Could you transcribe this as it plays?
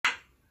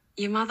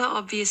Your mother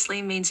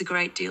obviously means a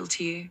great deal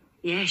to you.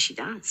 Yeah, she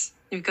does.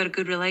 You've got a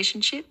good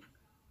relationship.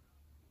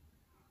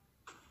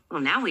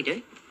 Well, now we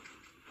do.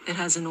 It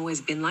hasn't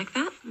always been like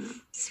that.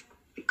 It's a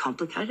bit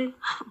complicated.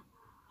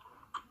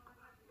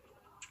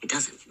 It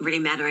doesn't really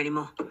matter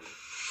anymore.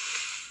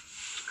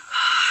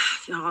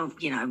 Oh,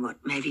 you know what?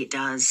 Maybe it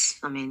does.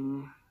 I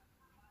mean,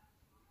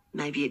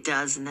 maybe it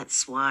does, and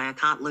that's why I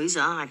can't lose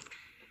her. I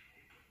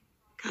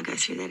can't go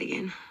through that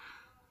again.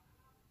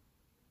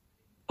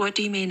 What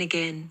do you mean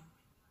again?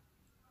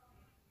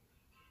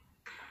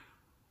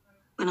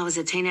 When I was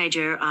a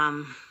teenager,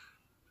 I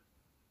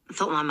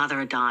thought my mother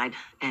had died,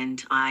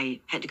 and I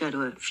had to go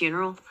to a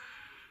funeral.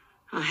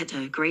 I had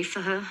to grieve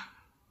for her.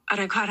 I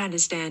don't quite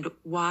understand.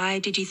 Why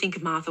did you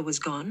think Martha was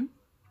gone?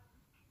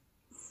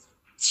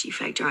 She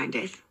faked her own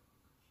death.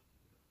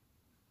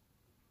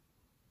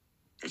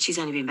 But she's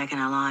only been back in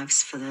our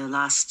lives for the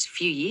last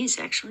few years,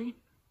 actually.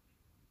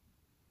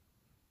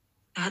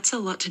 That's a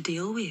lot to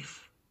deal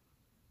with.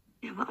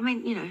 Yeah, well, I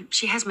mean, you know,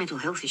 she has mental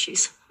health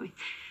issues. I mean,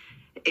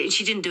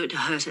 she didn't do it to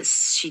hurt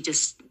us.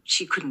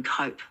 She couldn't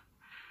cope.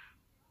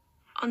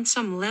 On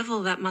some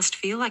level, that must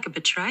feel like a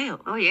betrayal.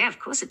 Oh, yeah, of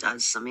course it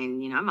does. I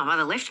mean, you know, my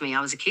mother left me.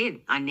 I was a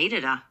kid. I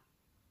needed her.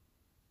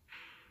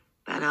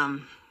 But,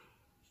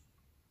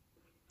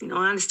 you know,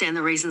 I understand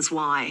the reasons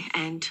why,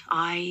 and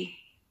I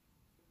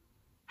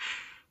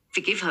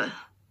forgive her.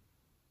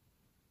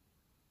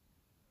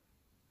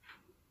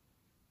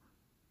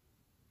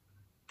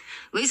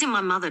 Losing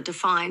my mother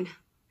defined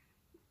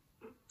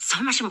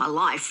so much of my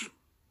life.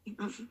 You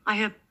know,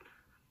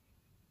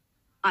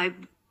 I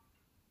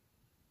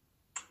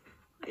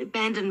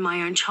abandoned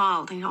my own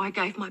child. You know, I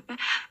gave my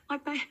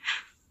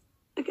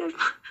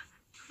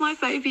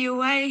baby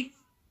away.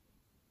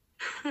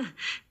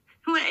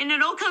 And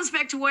it all comes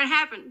back to what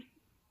happened,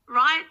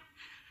 right?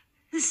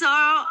 So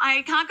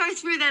I can't go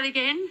through that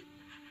again.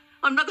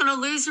 I'm not going to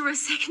lose her a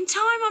second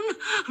time.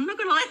 I'm not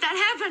going to let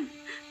that happen.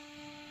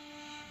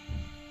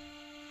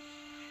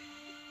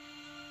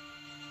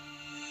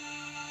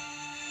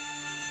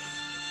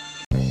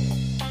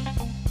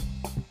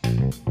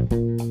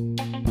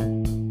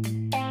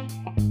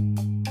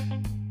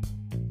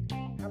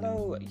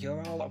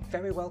 You're all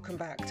very welcome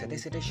back to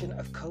this edition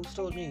of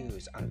Coastal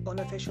News, an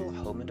unofficial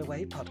home and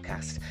away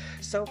podcast.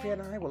 Sophie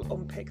and I will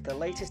unpick the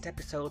latest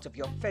episodes of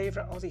your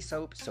favourite Aussie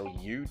soap so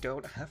you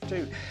don't have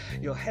to.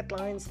 Your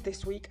headlines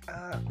this week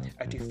are: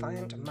 a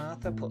defiant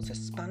Martha puts a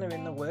spanner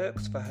in the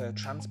works for her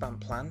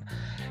transplant plan,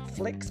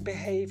 Flick's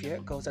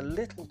behaviour goes a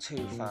little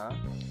too far,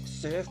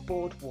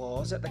 surfboard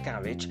wars at the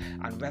garage,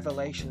 and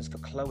revelations for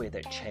Chloe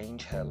that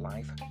change her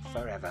life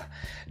forever.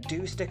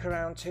 Do stick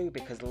around too,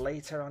 because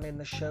later on in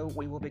the show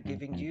we will be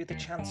giving you the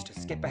chance to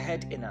skip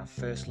ahead in our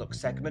first look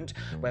segment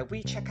where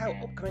we check out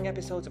upcoming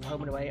episodes of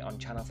Home and Away on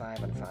Channel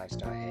 5 and 5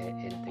 Star here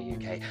in the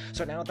UK.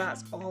 So now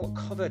that's all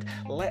covered,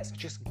 let's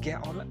just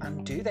get on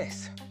and do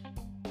this.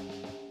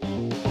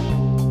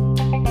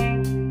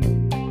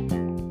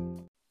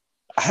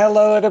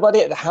 Hello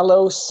everybody,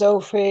 hello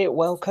Sophie,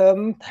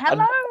 welcome.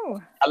 Hello.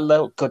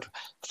 Hello, good,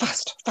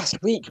 fast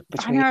week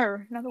between. I know,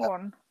 another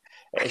one.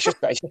 It's just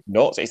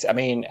nuts.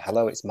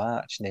 Hello, it's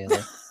March nearly.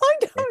 I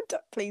don't.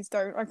 Please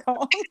don't. I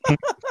can't.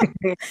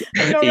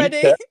 I'm not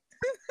ready.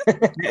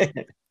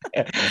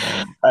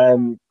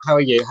 How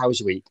are you? How was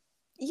your week?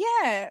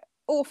 Yeah,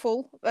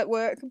 awful at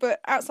work,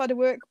 but outside of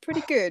work,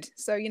 pretty good.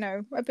 So, you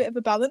know, a bit of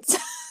a balance,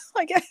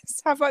 I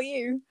guess. How about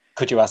you?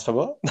 Could you ask for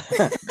more?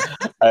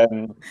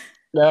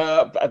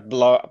 No,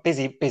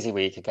 busy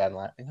week again.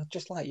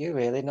 Just like you,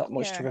 really. Not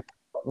much to report.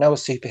 No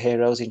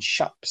superheroes in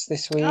shops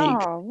this week.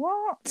 Oh,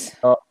 what?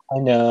 Oh, I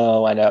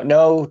know.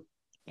 No,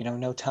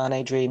 no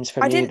Tane dreams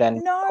for me then.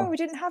 No, we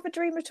didn't have a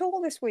dream at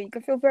all this week. I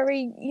feel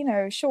very,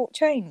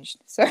 shortchanged.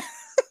 So,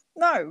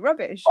 no,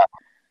 rubbish.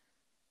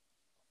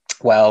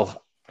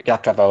 Well, you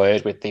have to have a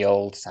word with the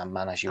old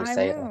Sandman, as you were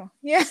saying. Will.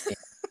 Yeah.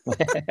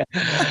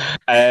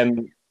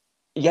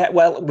 Yeah,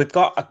 well,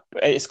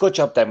 it's a good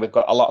job then. We've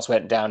got a lots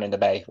went down in the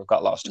bay. We've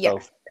got lots to go.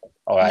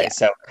 All right,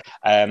 so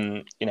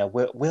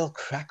we'll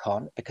crack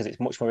on because it's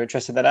much more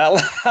interesting than our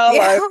life.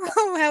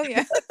 Oh, hell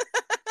yeah.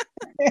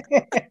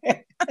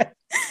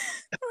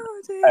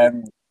 Oh,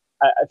 dear.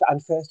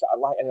 And first,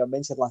 like I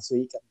mentioned last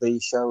week, the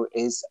show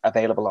is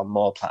available on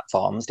more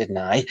platforms, didn't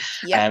I?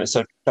 Yeah.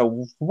 So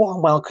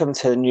warm welcome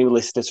to new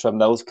listeners from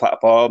those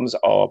platforms,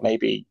 or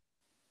maybe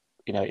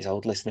it's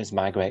old listeners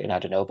migrating, I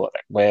don't know, but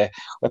we're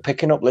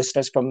picking up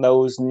listeners from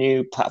those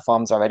new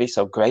platforms already,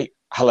 so great.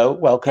 Hello,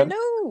 welcome.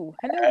 Hello.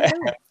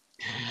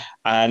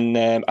 And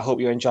I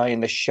hope you're enjoying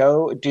the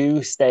show.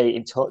 Do stay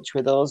in touch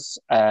with us.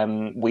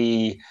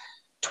 We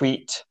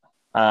tweet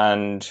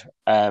and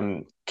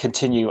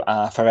continue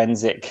our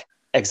forensic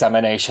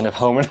examination of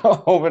Home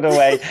and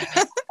Away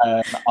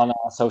on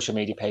our social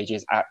media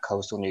pages at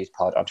Coastal News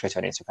Pod on Twitter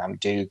and Instagram.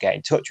 Do get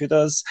in touch with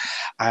us.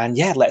 And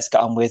yeah, let's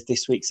get on with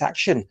this week's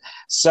action.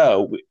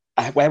 So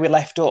where we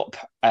left up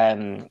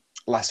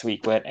last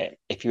week,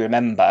 if you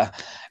remember,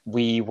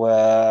 we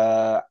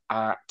were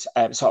at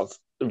sort of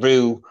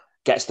Rue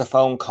gets the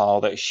phone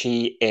call that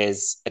she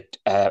is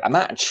a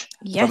match for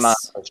Yes.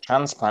 Martha's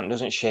transplant,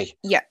 doesn't she?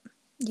 Yeah.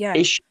 Yeah.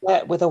 Is she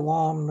met with a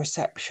warm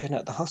reception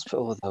at the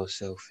hospital, though,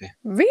 Sophie?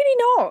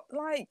 Really not.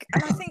 Like,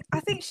 and I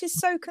think she's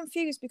so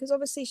confused because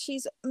obviously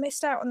she's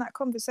missed out on that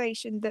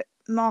conversation that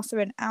Martha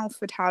and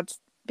Alfred had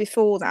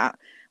before that,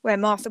 where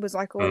Martha was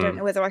like, "Oh, I don't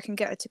know whether I can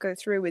get her to go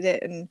through with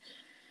it," and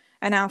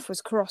Alf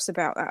was cross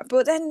about that.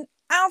 But then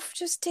Alf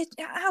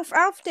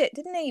Alf did,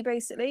 didn't he?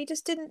 Basically, he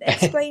just didn't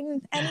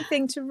explain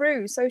anything to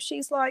Rue. So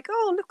she's like,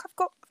 "Oh, look, I've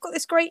got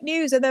this great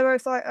news," and they're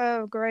both like,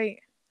 "Oh, great."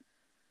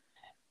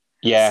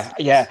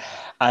 Yeah,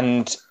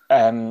 and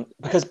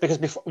because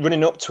before,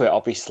 running up to it,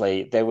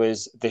 obviously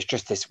there's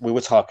just this. We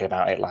were talking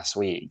about it last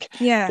week.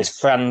 Yeah. This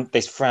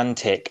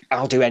frantic.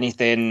 I'll do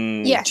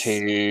anything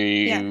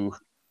to,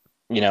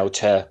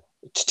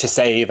 to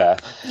save her.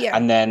 Yeah.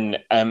 And then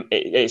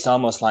it's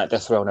almost like they're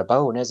throwing a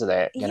bone, isn't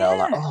it? You know,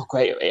 like, oh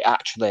great, it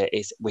actually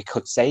is. We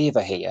could save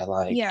her here.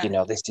 Like,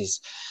 this is,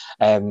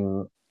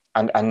 and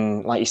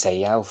like you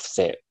say, Alf's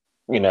it.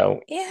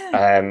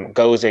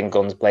 Goes in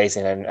guns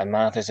blazing, and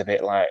Martha's a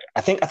bit like,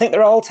 I think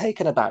they're all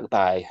taken aback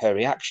by her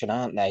reaction,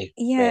 aren't they?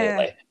 Yeah,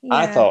 really. yeah.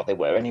 I thought they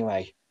were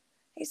anyway.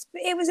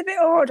 It was a bit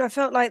odd. I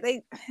felt like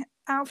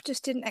Alf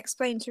just didn't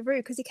explain to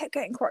Rue because he kept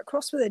getting quite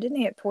cross with her, didn't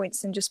he, at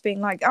points, and just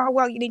being like, "Oh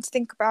well, you need to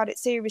think about it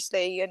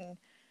seriously," and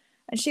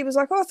she was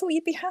like, "Oh, I thought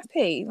you'd be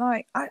happy."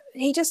 Like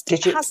he just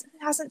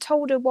hasn't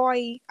told her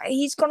why.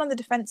 He's gone on the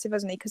defensive,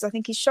 hasn't he? Because I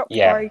think he's shocked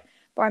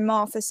by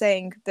Martha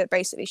saying that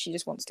basically she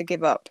just wants to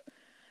give up.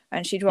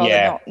 And she'd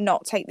rather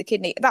not take the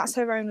kidney. That's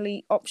her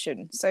only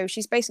option. So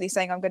she's basically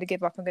saying, I'm going to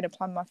give up. I'm going to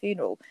plan my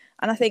funeral.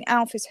 And I think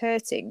Alf is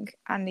hurting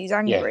and he's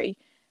angry.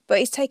 But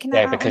he's taken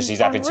that out because he's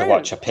on having Rue. to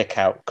watch her pick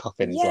out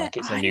coffins like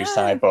it's a new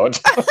sideboard.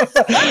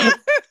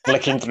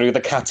 Flicking through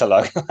the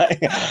catalogue.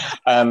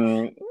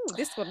 Ooh,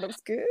 this one looks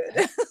good.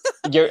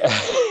 You're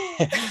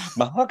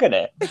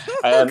mahogany.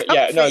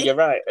 No, you're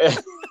right.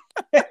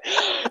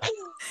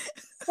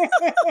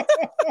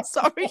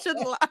 Sorry,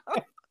 shouldn't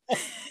laugh.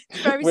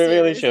 We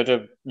really should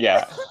have.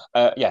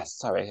 Yes,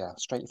 sorry. Yeah,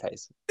 straight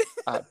face.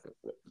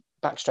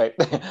 Back straight.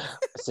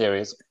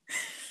 Serious.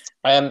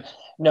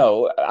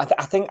 No, I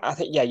think.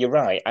 Yeah, you're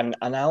right. And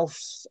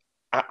Alf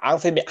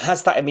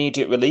has that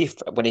immediate relief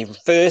when he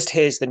first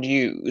hears the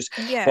news.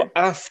 Yeah. But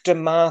after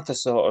Martha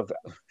sort of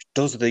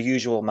does the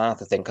usual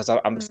Martha thing, because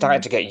I'm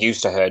starting to get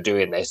used to her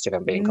doing this, if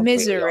I'm being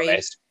completely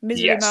honest.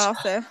 Misery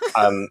Martha.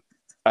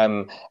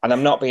 And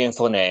I'm not being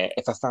funny.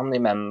 If a family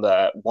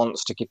member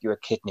wants to give you a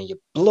kidney, you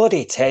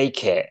bloody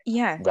take it.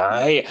 Yeah.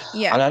 Right.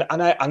 Yeah.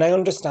 And I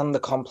understand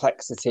the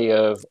complexity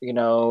of,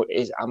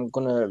 I'm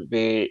gonna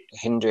be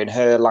hindering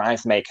her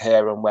life, make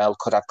her unwell,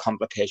 could have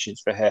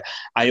complications for her.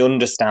 I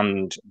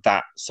understand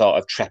that sort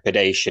of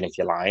trepidation, if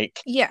you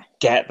like. Yeah.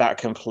 Get that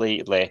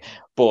completely,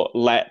 but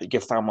let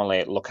your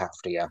family look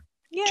after you.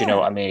 Yeah. Do you know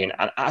what I mean?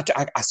 And I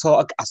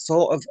sort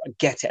of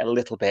get it a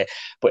little bit,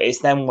 but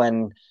it's then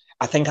when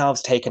I think I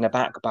was taken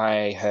aback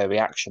by her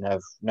reaction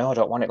of, no, I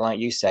don't want it, like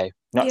you say,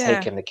 not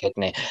taking the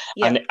kidney.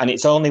 Yeah. And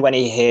it's only when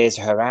he hears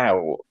her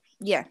out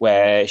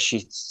where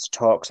she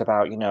talks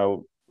about,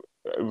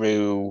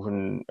 Rue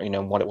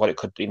and, what it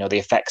could, the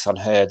effects on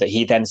her, that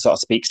he then sort of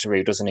speaks to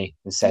Rue, doesn't he?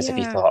 And says, have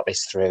you thought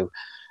this through?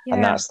 Yeah.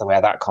 And that's the way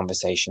that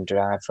conversation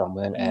derived from,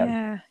 wasn't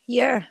it?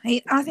 Yeah.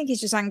 I think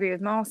he's just angry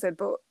with Martha,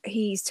 but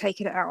he's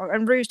taking it out.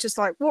 And Rue's just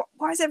like, what?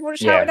 Why is everyone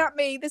shouting at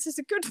me? This is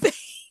a good thing.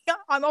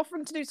 I'm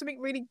offering to do something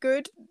really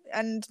good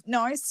and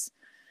nice.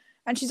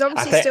 And she's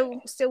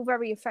obviously still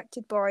very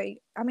affected by,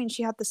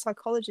 she had the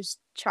psychologist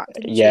chat,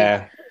 didn't she?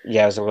 Yeah,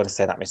 I was going to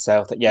say that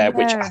myself. Which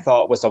I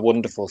thought was a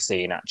wonderful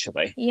scene,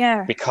 actually.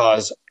 Yeah.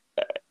 Because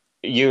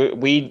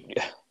we've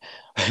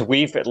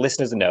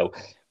listeners know,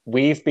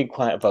 we've been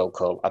quite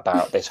vocal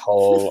about this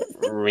whole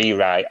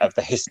rewrite of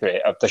the history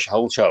of the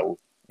whole show,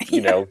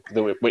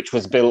 which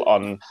was built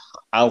on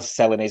Alf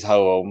selling his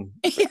home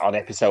on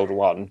episode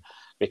 1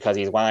 because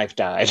his wife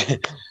died.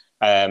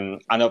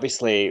 And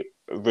obviously,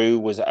 Rue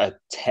was a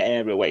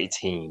tearaway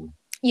teen,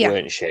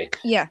 weren't she?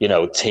 Yeah.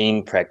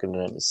 Teen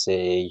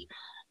pregnancy.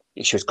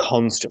 She was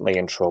constantly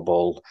in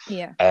trouble.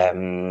 Yeah.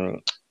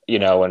 And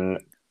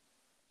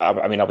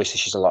obviously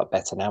she's a lot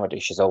better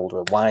nowadays. She's older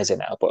and wiser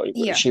now, but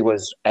she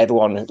was,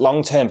 everyone,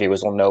 long-term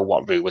viewers will know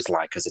what Rue was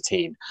like as a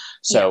teen.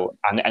 So,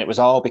 and it was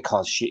all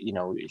because she,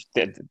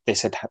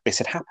 this had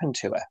happened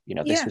to her.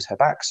 This was her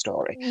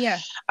backstory. Yeah.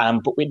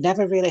 But we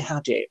never really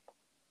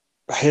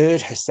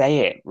heard her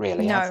say it,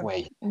 really, have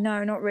we?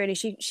 No, not really.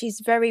 She's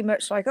very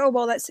much like, oh,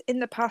 well, that's in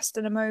the past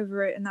and I'm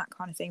over it and that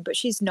kind of thing. But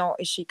she's not,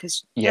 is she?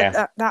 Because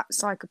that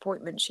psych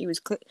appointment,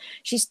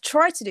 she's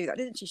tried to do that,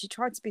 didn't she? She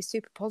tried to be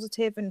super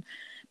positive and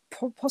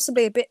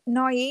possibly a bit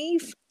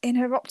naive in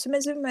her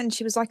optimism, and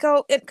she was like,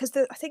 oh, because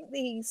I think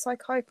the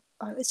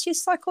is she a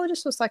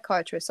psychologist or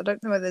psychiatrist? I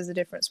don't know whether there's a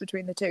difference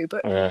between the two,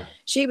 but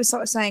she was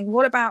sort of saying,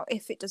 what about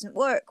if it doesn't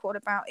work? What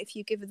about if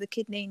you give her the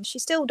kidney and she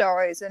still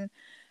dies? And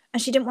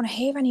she didn't want to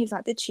hear any of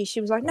that, did she?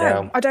 She was like,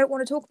 no, I don't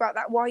want to talk about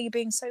that. Why are you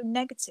being so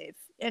negative?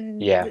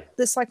 And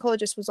the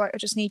psychologist was like, I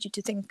just need you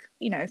to think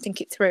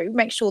it through,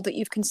 make sure that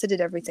you've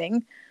considered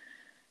everything.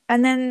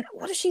 And then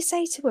what does she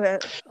say to her?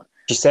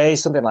 She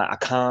says something like, "I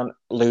can't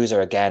lose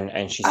her again,"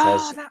 and she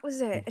says, that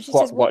was it. And she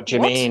 "What? says, What do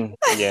you mean?"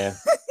 Yeah.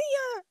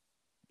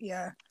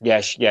 Yeah.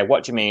 Yeah.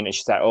 What do you mean? And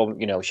she's like,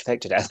 "Oh, she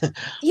faked to death."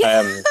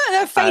 Yeah. And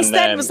her face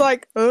then was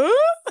like, "Huh?"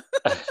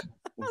 I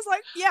was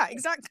like, "Yeah,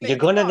 exactly." You're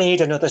gonna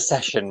need another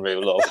session,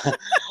 Rue, love.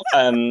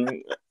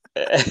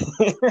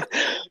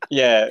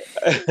 Yeah.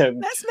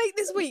 Let's make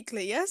this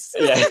weekly, yes?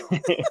 Yeah.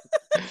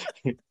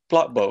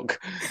 Block book.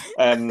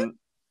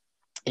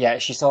 Yeah,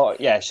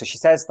 so she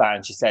says that,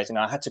 and she says,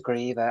 I had to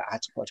grieve her, I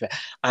had to watch her,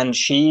 and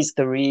she's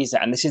the reason,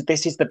 and this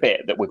is the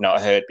bit that we've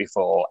not heard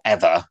before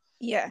ever.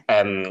 Yeah.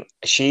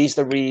 She's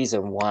the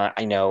reason why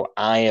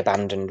I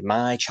abandoned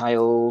my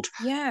child.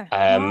 Yeah.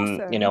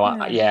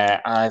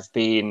 Martha, I've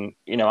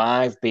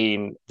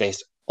been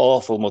this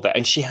awful mother,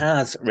 and she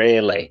has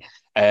really.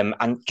 And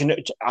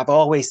I've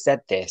always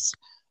said this: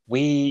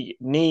 we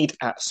need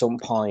at some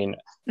point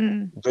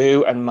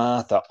Rue and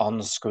Martha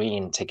on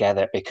screen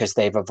together because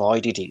they've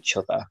avoided each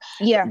other.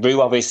 Yeah.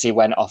 Rue obviously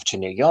went off to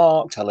New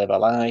York to live a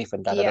life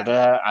and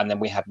and then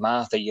we had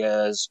Martha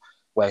years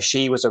where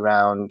she was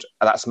around.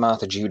 That's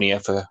Martha Junior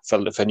for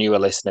newer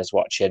listeners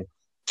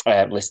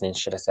listening,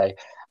 should I say?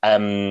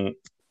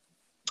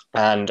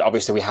 And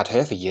obviously we had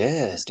her for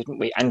years, didn't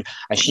we? And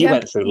she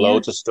went through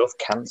loads of stuff,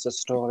 cancer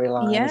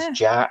storylines,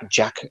 Jack,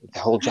 the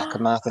whole Jack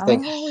and Martha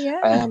thing. Oh,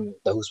 yeah.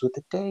 Those were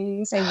the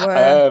days. They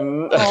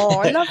were.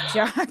 I love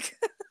Jack.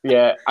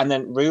 Yeah, and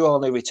then Rue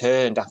only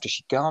returned after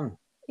she'd gone.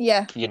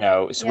 Yeah.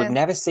 So we've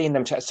never seen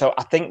them. So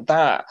I think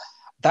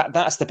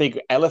that's the big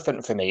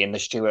elephant for me in the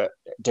Stuart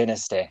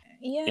dynasty.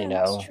 Yeah,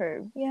 that's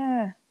true.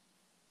 Yeah.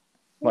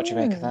 What do you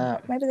make of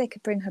that? Maybe they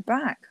could bring her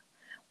back.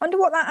 Wonder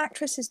what that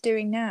actress is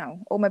doing now.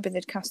 Or maybe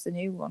they'd cast a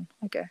new one,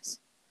 I guess.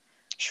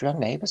 She was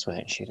on Neighbours,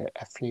 weren't she,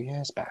 a few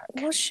years back?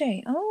 Was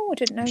she? Oh, I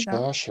didn't know that.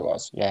 Sure she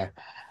was, yeah.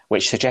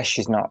 Which suggests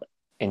she's not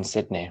in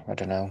Sydney. I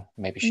don't know.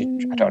 Maybe she...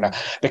 I don't know.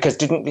 Because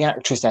didn't the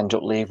actress end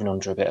up leaving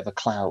under a bit of a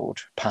cloud,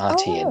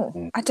 partying?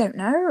 Oh, I don't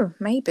know.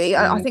 Maybe.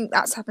 I think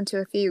that's happened to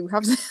a few,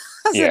 hasn't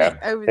it,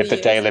 over if the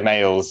years? Daily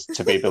Mail's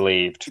to be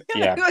believed.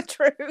 Yeah.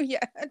 True,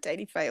 yeah.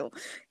 Daily Fail.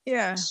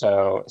 Yeah.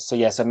 So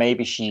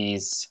maybe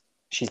she's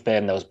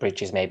burned those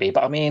bridges, maybe.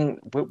 But I mean,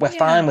 we're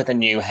fine with a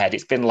new head.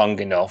 It's been long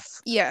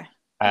enough. Yeah.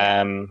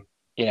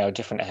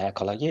 Different hair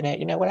color.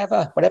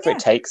 Whatever it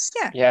takes.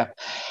 Yeah.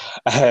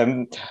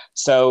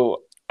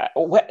 So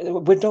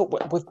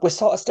we're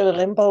sort of still in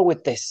limbo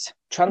with this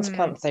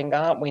transplant thing,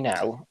 aren't we?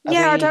 Now.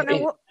 I don't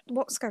know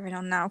what's going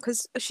on now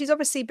because she's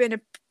obviously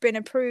been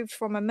approved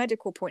from a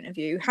medical point of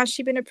view. Has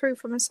she been approved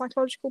from a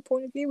psychological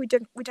point of view? We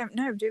don't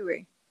know, do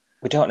we?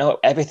 We don't know.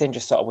 Everything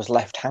just sort of was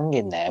left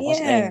hanging there,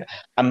 wasn't it?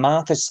 And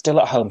Martha's still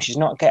at home. She's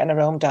not getting her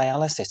own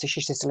dialysis. Is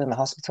she still in the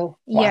hospital?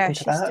 What happened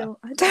to that? Still...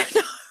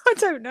 I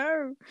don't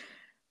know.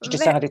 She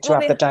decided to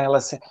have the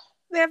dialysis.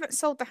 They haven't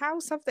sold the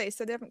house, have they?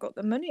 So they haven't got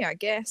the money, I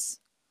guess.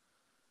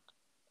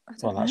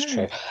 Well, that's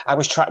true. I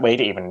was trying. Well, he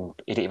didn't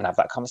even have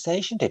that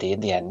conversation, did he? In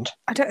the end,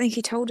 I don't think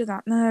he told her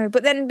that. No,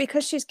 but then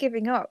because she's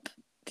giving up,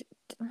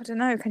 I don't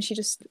know. Can she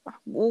just?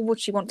 Or would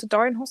she want to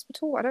die in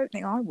hospital? I don't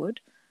think I would.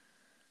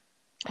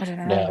 I don't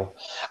know. No,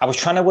 I was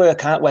trying to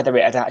work out whether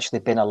it had actually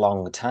been a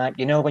long time.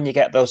 When you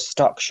get those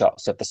stock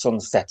shots of the sun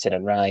setting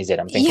and rising,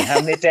 I'm thinking, how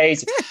many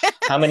days?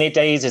 How many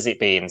days has it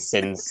been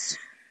since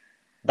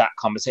that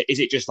conversation? Is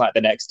it just like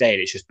the next day?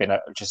 And it's just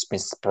been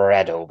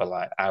spread over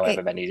like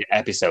however many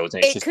episodes,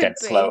 and it just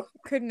gets slow,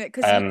 couldn't it?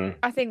 Because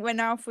I think when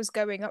Alf was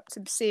going up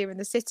to see her in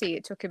the city,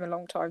 it took him a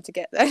long time to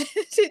get there.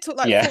 It took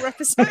like 4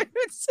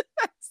 episodes.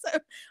 So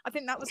I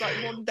think that was like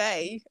one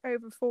day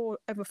over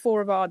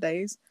 4 of our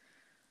days.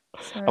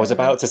 So... I was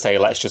about to say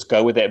let's just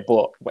go with it,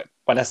 but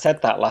when I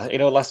said that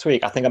last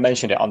week, I think I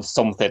mentioned it on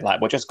something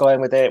like we're just going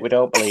with it. We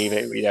don't believe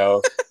it,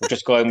 we're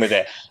just going with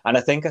it. And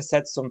I think I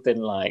said something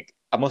like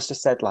I must have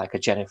said like a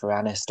Jennifer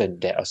Aniston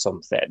bit or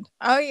something.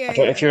 Oh yeah. I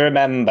don't know if you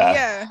remember.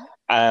 Yeah.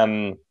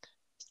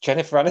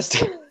 Jennifer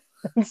Aniston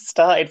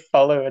started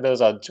following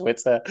us on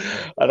Twitter.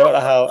 I don't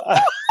know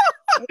how.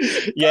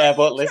 Yeah,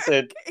 but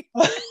listen.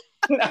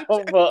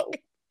 No, but.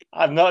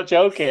 I'm not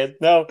joking.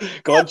 No,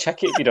 go and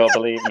check it if you don't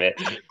believe me.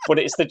 But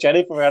it's the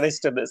Jennifer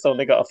Aniston that's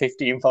only got a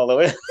 15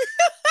 followers.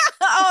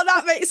 Oh,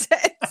 that makes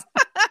sense.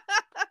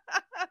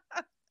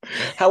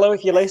 Hello,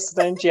 if you're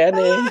listening,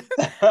 Jenny.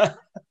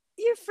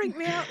 You freaked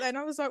me out then.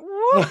 I was like,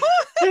 what?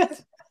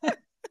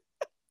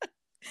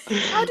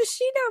 How does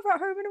she know about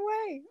Home and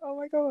Away? Oh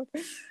my god.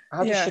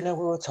 How does she know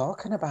we were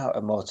talking about,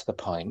 and more to the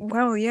point?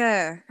 Well,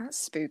 yeah, that's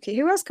spooky.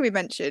 Who else can we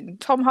mention?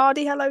 Tom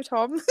Hardy. Hello,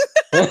 Tom.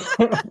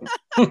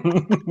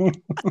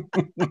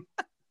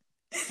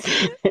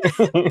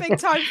 Big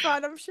time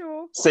fan, I'm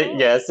sure. See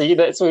you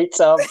next week,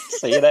 Tom.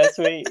 See you next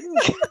week.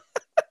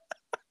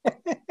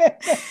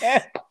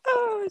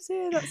 Oh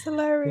dear, that's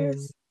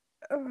hilarious.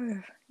 Oh,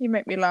 you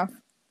make me laugh.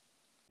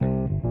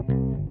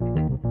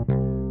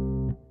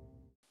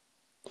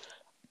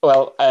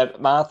 Well,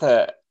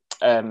 Martha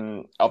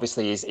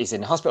obviously is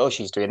in hospital.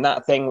 She's doing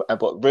that thing,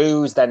 but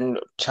Rue's then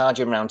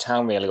charging around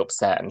town really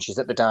upset, and she's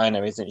at the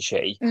diner, isn't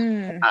she?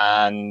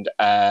 And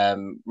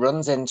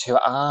runs into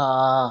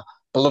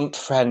blunt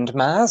friend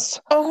Maz.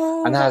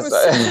 Oh, and that was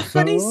such a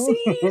funny scene.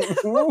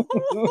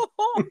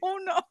 Oh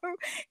no,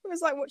 it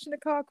was like watching a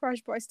car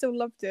crash, but I still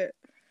loved it.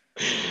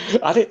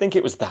 I didn't think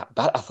it was that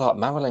bad. I thought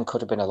Marilyn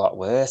could have been a lot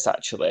worse,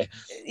 actually.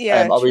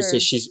 Yeah,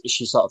 obviously true.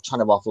 she's sort of trying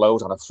to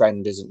offload on a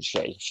friend, isn't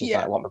she? She's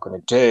like, what am I going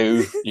to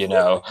do?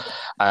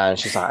 And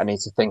she's like, I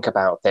need to think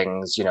about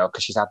things,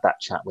 because she's had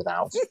that chat with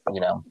Alf,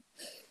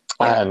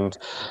 And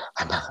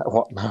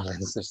what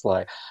Marilyn's just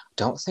like,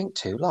 don't think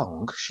too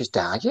long, she's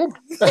dying.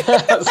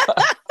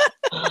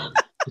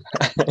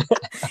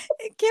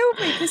 It killed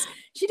me because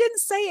she didn't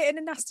say it in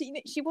a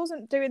nasty. She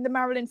wasn't doing the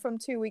Marilyn from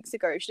 2 weeks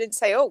ago. She didn't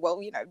say, "Oh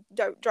well,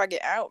 don't drag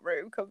it out,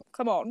 Rue.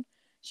 Come on."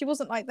 She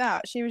wasn't like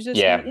that. She was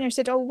just,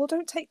 said, "Oh well,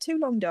 don't take too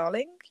long,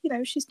 darling.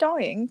 She's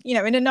dying."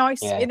 In a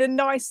nice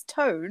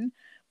tone.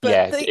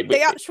 But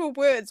the actual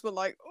words were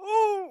like,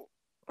 "Oh."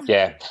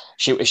 Yeah,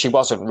 she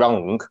wasn't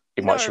wrong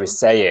in what she was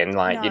saying.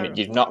 Like,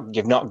 you've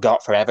not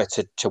got forever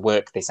to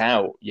work this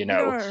out,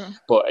 No.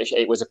 But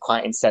it was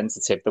quite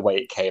insensitive the way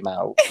it came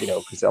out,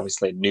 because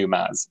obviously new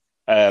Maz.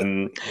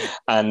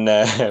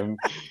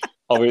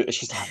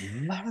 She's like,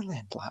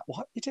 Marilyn, like,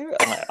 what are you doing?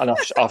 And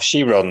off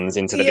she runs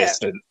into the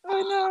distance.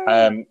 I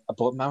know.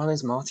 But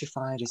Marilyn's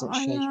mortified, isn't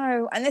she? I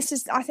know, and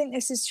I think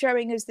this is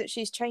showing us that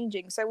she's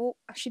changing. So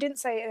she didn't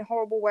say it in a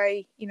horrible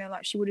way,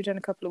 like she would have done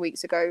a couple of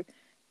weeks ago.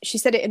 She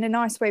said it in a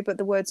nice way, but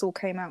the words all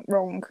came out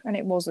wrong, and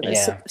it wasn't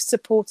as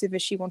supportive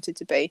as she wanted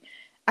to be.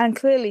 And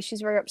clearly,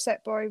 she's very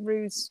upset by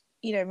Rue's,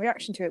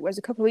 reaction to it. Whereas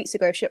a couple of weeks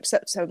ago, if she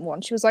upset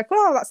someone, she was like,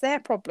 "Well, that's their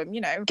problem,"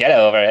 Get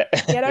over it.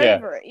 Get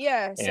over it.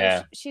 Yeah.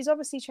 So she's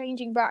obviously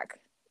changing back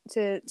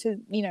to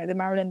the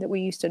Marilyn that we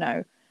used to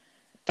know.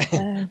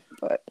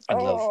 But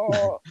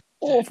awful.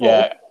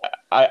 Yeah,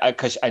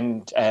 because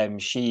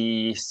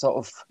she sort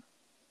of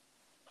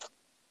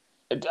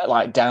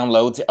like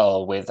downloads it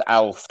all with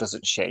Alf,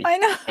 doesn't she? I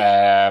know.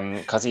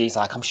 Because he's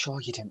like, I'm sure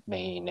you didn't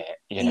mean it,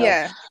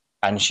 Yeah.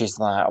 And she's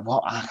like,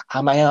 "What?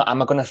 Am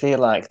I going to feel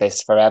like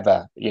this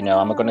forever?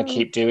 Am I going to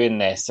keep doing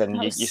this?"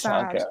 And you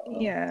sort of go,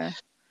 yeah.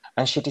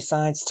 And she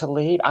decides to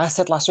leave. I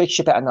said last week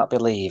she better not be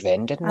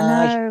leaving, didn't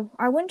I? I know.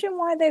 I'm wondering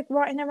why they're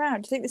writing her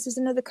out. Do you think this is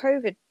another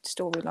COVID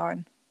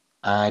storyline?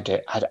 I do.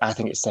 I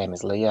think it's the same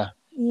as Leah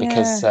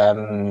because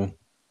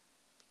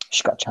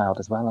she's got a child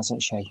as well,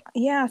 hasn't she?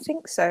 Yeah, I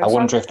think so. I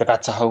wonder if they've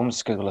had to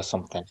homeschool or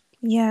something.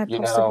 Yeah,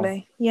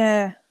 possibly.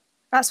 Yeah.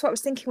 That's what I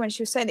was thinking when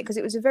she was saying it, because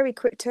it was a very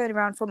quick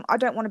turnaround from "I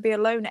don't want to be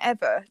alone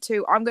ever"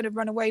 to "I'm going to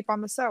run away by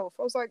myself."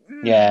 I was like,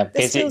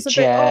 this feels a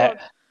bit odd.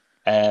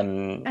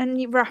 And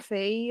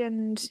Raffi,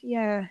 and she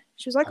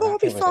was like, "Oh, I'll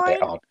be fine." A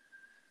bit odd.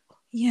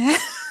 Yeah.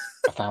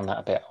 I found that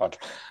a bit odd.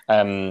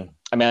 I mean,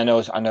 I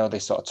know they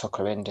sort of took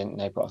her in, didn't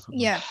they? But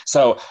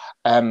So,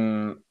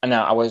 now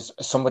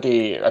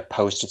somebody had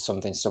posted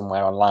something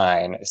somewhere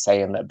online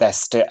saying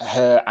that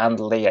her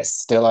and Leah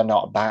still are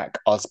not back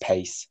Oz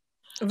pace.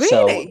 Really?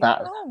 So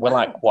we're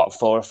like 4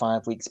 or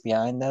 5 weeks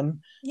behind them.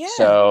 Yeah.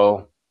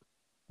 So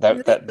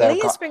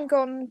Leah's been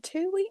gone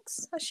 2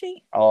 weeks, has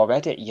she?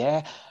 Already,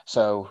 yeah.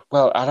 So,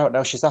 well, I don't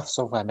know. She's off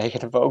somewhere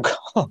making a phone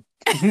call.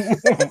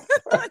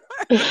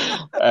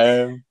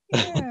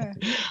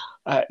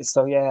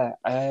 So they're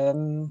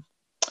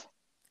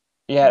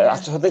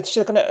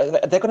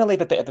gonna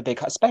leave a bit of a big,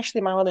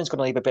 especially Marilyn's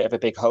gonna leave a bit of a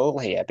big hole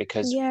here,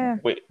 because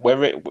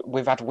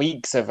we've had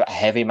weeks of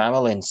heavy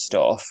Marilyn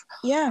stuff.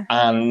 Yeah.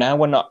 And now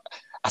we're not.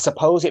 I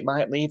suppose it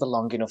might leave a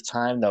long enough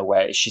time though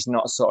where she's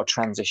not sort of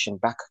transitioned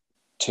back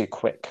too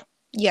quick.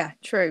 Yeah,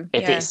 true.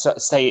 If it's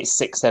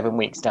 6-7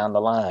 weeks down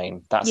the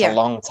line, that's a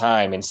long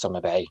time in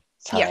Summer Bay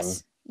time.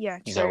 Yes. Yeah,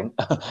 true. Zone.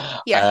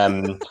 Yeah.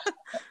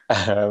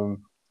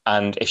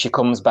 And if she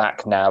comes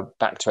back to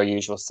her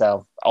usual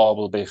self, all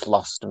will be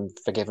lost and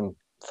forgotten.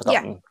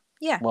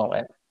 Yeah. Won't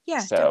it?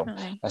 Yeah, so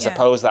definitely. I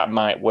suppose that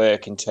might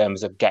work in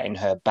terms of getting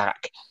her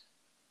back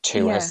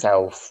to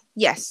herself.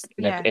 Yes.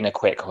 In a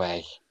quick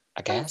way,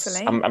 I guess.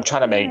 Hopefully. I'm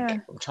trying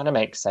to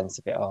make sense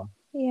of it all.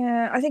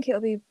 Yeah, I think it'll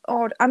be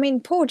odd. I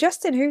mean, poor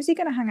Justin, who's he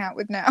going to hang out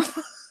with now?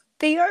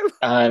 Theo?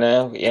 I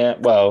know, yeah.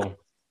 Well,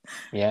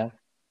 yeah,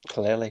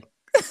 clearly.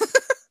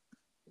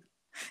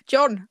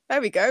 John, there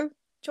we go.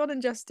 John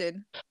and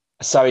Justin.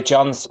 Sorry,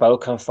 John's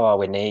spoken for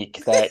with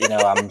Nick.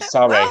 I'm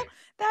sorry. Well,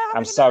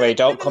 I'm sorry,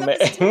 don't come in.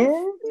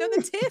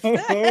 Another tiff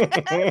there.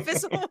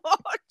 Fizzle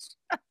watch.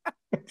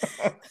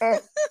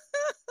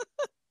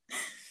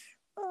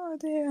 Oh,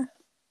 dear.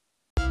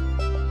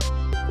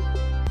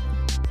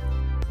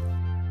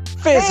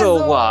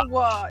 Fizzle watch.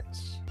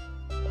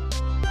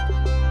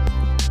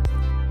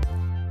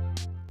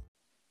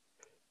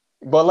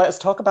 Well, let's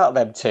talk about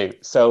them too.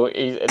 So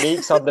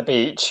Nick's on the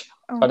beach.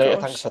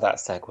 Thanks for that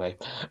segue.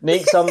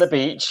 Nick's on the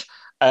beach,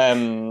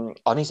 on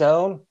his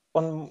own,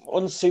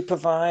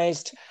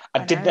 unsupervised.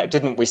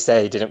 Didn't we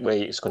say? Didn't we?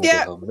 It's going to be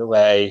home and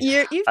away.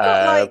 You've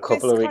got like a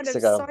couple of weeks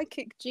ago.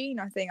 Psychic gene,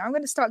 I think. I'm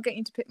going to start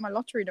getting to pick my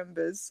lottery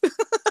numbers.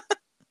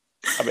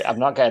 I mean, I'm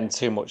not getting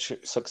too much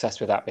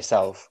success with that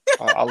myself.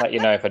 I'll let you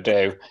know if I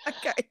do.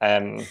 Okay.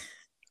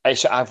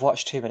 I've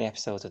watched too many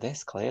episodes of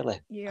this,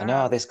 clearly. You I know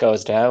how have. this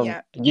goes down.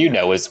 Yeah. You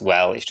know as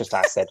well. It's just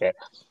I said it.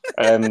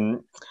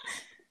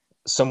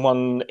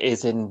 Someone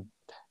is in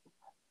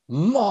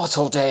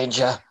mortal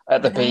danger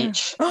at the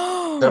beach.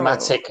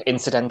 Dramatic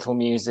incidental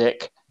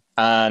music.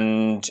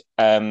 And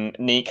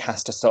Neek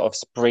has to sort of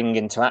spring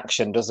into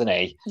action, doesn't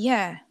he?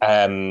 Yeah.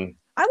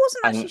 I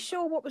wasn't actually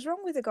sure what was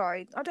wrong with the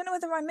guy. I don't know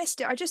whether I missed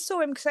it. I just saw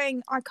him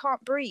saying, "I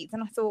can't breathe,"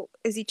 and I thought,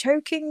 "Is he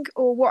choking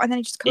or what?" And then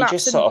he just collapsed.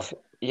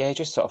 He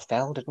just sort of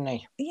fell, didn't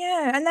he?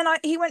 Yeah, and then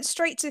he went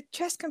straight to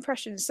chest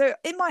compressions. So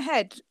in my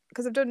head,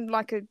 because I've done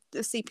like a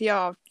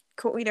CPR,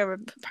 a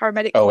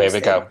paramedic. Oh, here we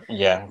go.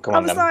 Yeah, go on. I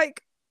was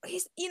like,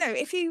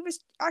 if he was,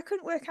 I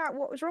couldn't work out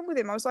what was wrong with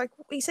him. I was like,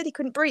 he said he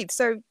couldn't breathe,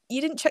 so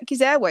you didn't check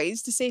his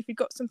airways to see if he'd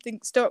got something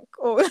stuck,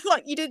 or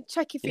like you didn't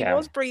check if he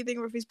was breathing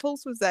or if his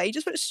pulse was there. He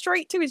just went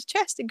straight to his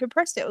chest and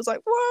compressed it. I was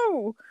like,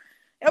 whoa.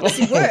 It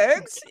obviously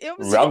works.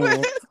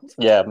 Wrong.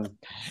 Yeah.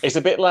 It's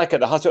a bit like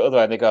at the hospital though,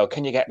 and they go,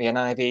 "Can you get me an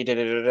IV?"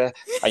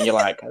 And you're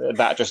like,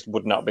 that just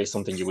would not be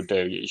something you would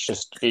do.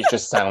 It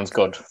just sounds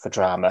good for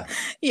drama.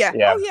 Yeah.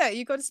 Oh yeah,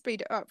 you got to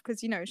speed it up because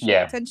short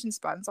attention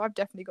spans. I've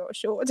definitely got a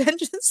short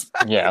attention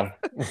span. Yeah,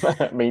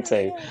 me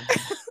too.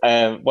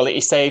 Well, he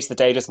saves the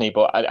day, doesn't he?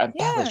 But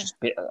Bella's just a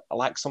bit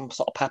like some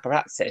sort of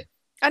paparazzi.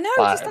 I know,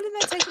 just standing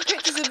there taking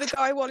pictures of the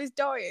guy while he's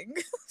dying.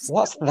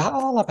 What's that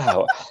all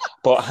about?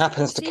 But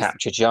happens to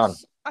capture John.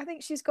 I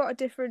think she's got a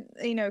different,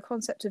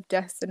 concept of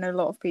death than a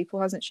lot of people,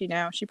 hasn't she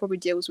now? She probably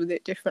deals with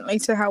it differently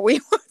to how we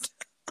would.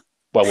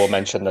 Well, we'll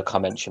mention the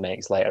comment she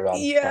makes later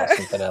on about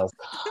something else.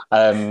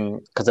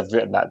 Because I've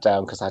written that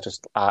down because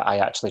I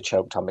actually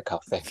choked on my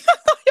coffee.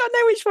 I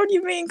know which one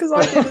you mean because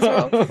I did as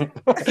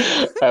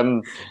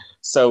well.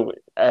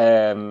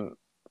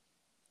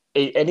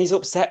 And he's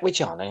upset with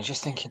John and he's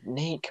just thinking,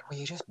 Neek, will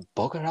you just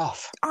bugger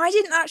off? I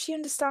didn't actually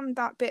understand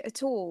that bit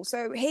at all.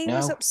 So he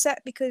was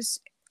upset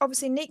because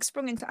obviously Neek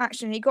sprung into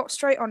action. He got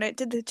straight on it,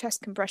 did the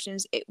chest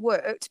compressions. It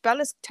worked.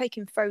 Bella's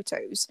taking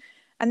photos.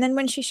 And then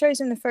when she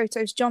shows him the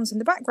photos, John's in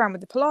the background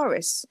with the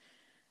Polaris.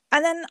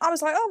 And then I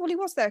was like, oh, well, he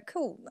was there.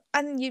 Cool.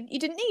 And you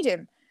didn't need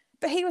him.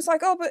 But he was like,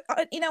 oh, but,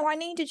 I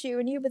needed you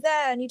and you were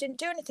there and you didn't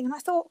do anything. And I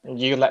thought...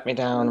 You let me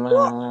down.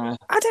 What?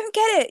 I don't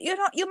get it.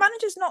 Your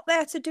manager's not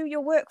there to do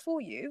your work for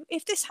you.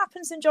 If this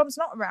happens and John's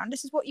not around,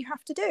 this is what you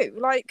have to do.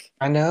 Like...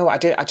 I know. I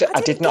did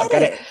not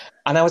get it.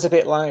 And I was a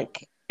bit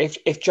like...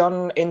 If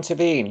John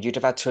intervened, you'd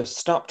have had to have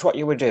stopped what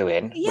you were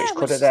doing, which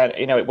could have then,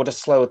 it would have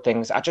slowed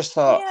things. I just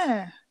thought,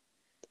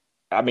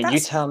 I mean, you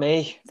tell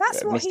me,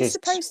 that's what he's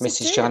supposed to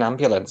Mrs. do. John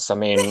Ambulance. I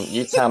mean,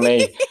 you tell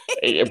me,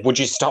 would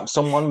you stop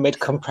someone mid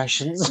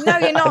compressions? No,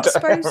 you're not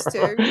supposed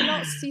to.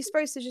 You're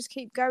supposed to just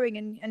keep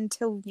going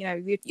until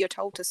you're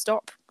told to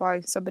stop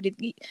by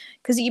somebody,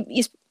 because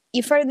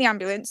you phone the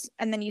ambulance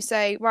and then you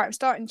say, right, I'm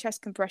starting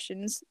chest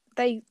compressions.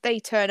 They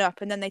turn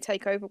up and then they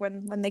take over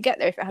when they get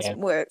there if it hasn't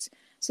worked.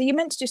 So you're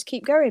meant to just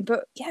keep going,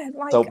 but I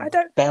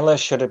don't. Bella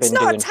should have been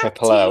doing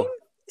triple O.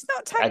 It's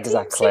not tag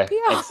exactly, team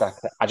CPR.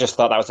 Exactly. I just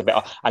thought that was a bit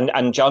off.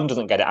 And John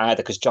doesn't get it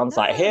either because John's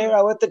like,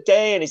 hero of the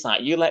day, and he's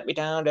like, you let me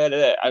down. I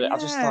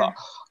just thought,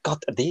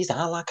 God, these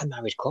are like a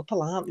married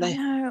couple, aren't they?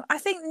 No, I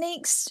think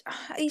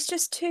he's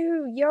just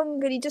too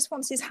young and he just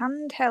wants his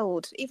hand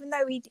held. Even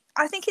though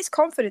I think it's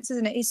confidence,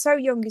 isn't it? He's so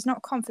young, he's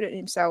not confident in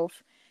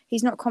himself.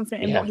 He's not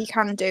confident in what he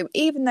can do,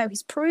 even though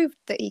he's proved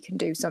that he can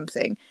do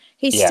something.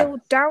 He's still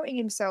doubting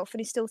himself and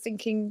he's still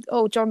thinking,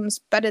 oh, John's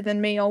better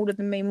than me, older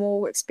than me,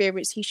 more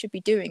experienced. He should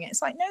be doing it.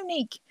 It's like, no,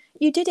 Neek,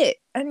 you did it.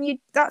 And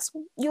that's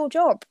your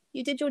job.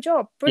 You did your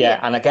job. Brilliant.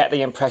 Yeah, and I get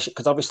the impression,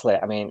 because obviously,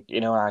 I mean,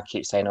 I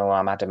keep saying, oh,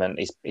 I'm adamant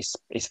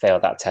he's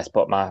failed that test,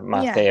 but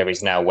my theory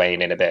is now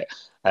waning a bit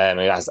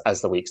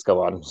as the weeks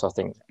go on. So I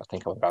think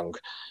I'm wrong.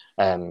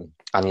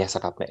 And yes,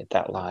 I've admitted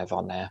that live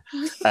on there.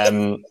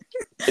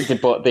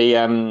 But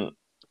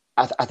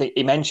I think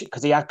he mentioned,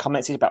 because he had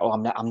commented about,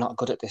 I'm not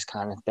good at this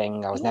kind of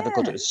thing. I was never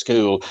good at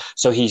school.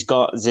 So he's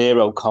got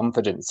zero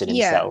confidence in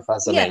himself,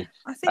 hasn't he?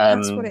 I think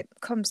that's what it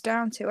comes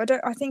down to.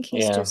 I think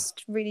he's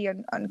just really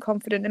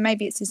unconfident, and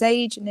maybe it's his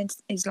age and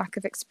his lack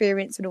of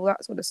experience and all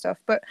that sort of stuff.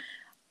 But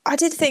I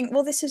did think,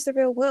 well, this is the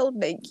real world,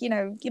 Nick.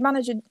 Your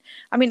manager.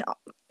 I mean,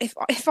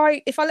 if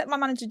I let my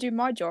manager do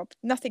my job,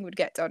 nothing would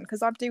get done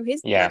because I'd do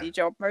his bloody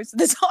job most of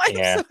the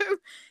time.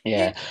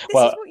 Yeah. So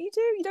this is what you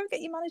do. You don't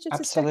get your manager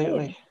to step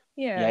in.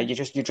 Yeah. You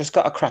just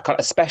got to crack on,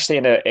 especially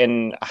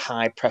in a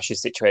high pressure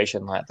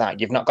situation like that.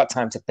 You've not got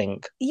time to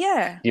think.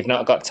 Yeah. You've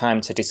not got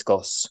time to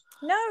discuss.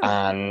 No.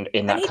 And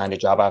in that kind of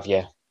job, have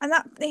you? And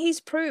that he's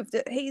proved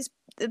that he's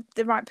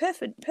the right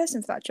person for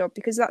that job,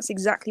 because that's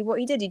exactly what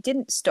he did. He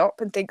didn't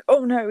stop and think,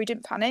 oh no, he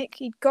didn't panic.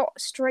 He got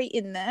straight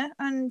in there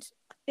and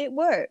it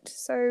worked.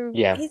 So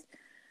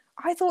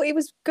I thought he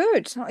was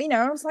good.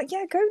 I was like,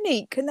 yeah, go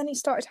Neek. And then he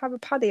started to have a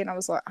paddy and I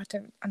was like, I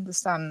don't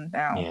understand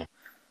now.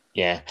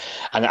 Yeah.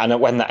 And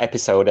when that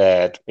episode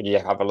aired, when you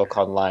have a look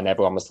online,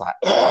 everyone was like,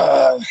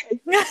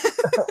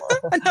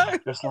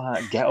 just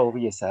like, get over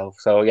yourself.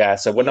 So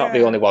so we're not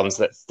the only ones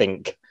that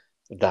think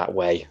that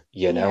way,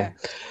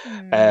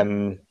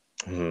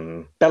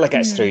 Bella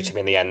gets through to him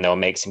in the end, though,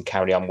 and makes him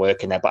carry on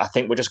working there. But I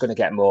think we're just going to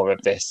get more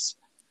of this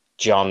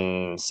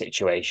John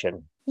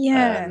situation.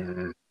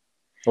 Yeah.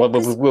 Well,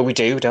 we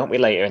do, don't we,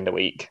 later in the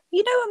week?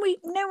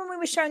 When we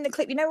were showing the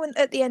clip, when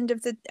at the end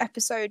of the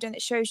episode, and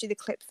it shows you the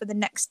clip for the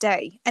next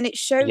day, and it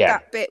showed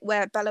that bit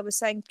where Bella was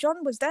saying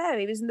John was there,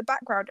 he was in the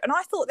background, and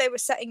I thought they were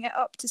setting it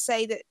up to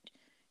say that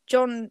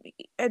John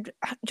had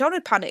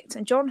panicked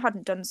and John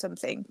hadn't done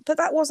something, but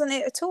that wasn't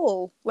it at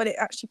all when it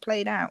actually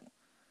played out.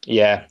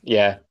 Yeah.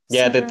 You're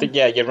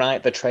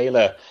right. The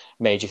trailer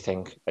made you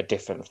think a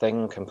different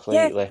thing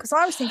completely. Yeah, because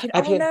I was thinking,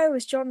 no,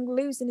 is John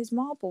losing his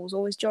marbles,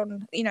 or is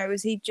John,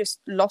 has he just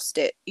lost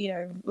it?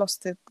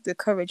 Lost the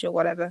courage or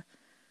whatever,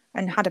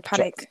 and had a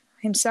panic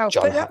himself.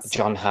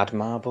 John had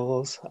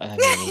marbles.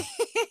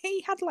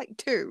 He had like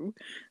 2.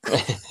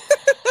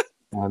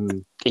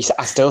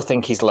 I still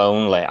think he's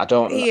lonely.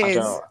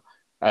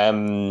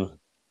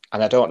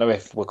 And I don't know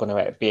if we're going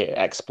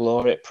to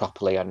explore it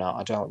properly or not.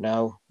 I don't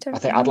know.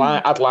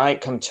 I'd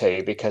like him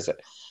to, because,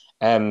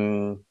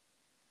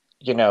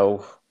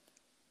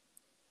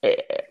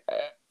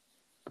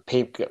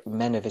 people,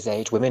 men of his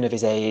age, women of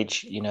his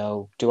age,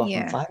 do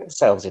often find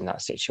themselves in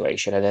that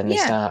situation, and then they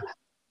start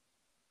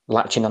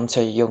latching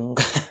onto young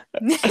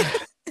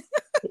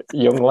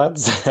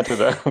lads. I don't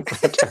know.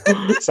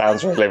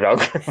 Sounds really wrong.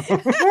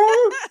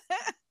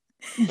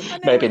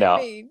 Maybe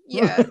not.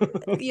 Yeah,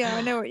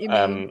 I know what you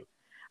mean.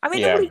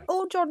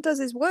 All John does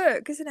is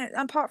work, isn't it?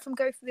 Apart from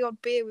go for the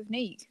odd beer with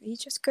Neek, he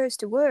just goes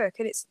to work,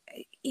 and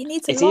he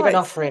needs a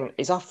life.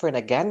 He's offering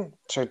again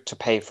to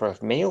pay for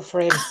a meal for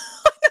him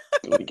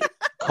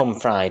come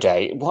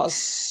Friday. Who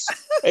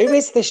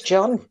is this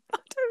John? I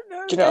don't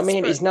know. Do you know what I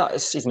mean? He's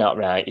not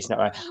right.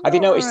 Have you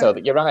noticed though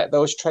that you're right?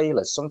 Those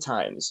trailers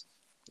sometimes,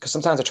 because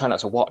sometimes I try not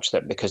to watch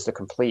them because the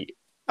complete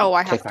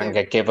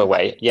cliffhanger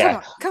giveaway.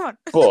 Yeah, come on.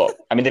 But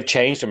they've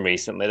changed them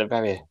recently. They're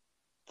very,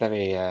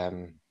 very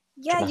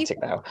dramatic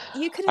now.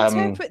 You can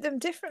interpret them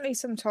differently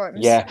sometimes.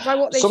 Yeah, by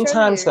what they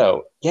sometimes show you.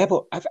 though. Yeah,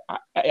 but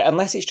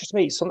unless it's just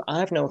me,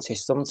 I've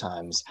noticed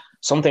sometimes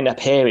something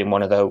appear in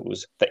one of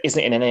those that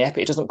isn't in any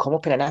episode. It doesn't come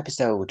up in an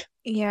episode.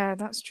 Yeah,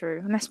 that's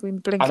true. Unless we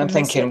blink. And I'm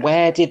thinking,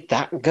 where did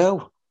that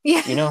go?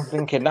 Yeah, I'm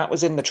thinking that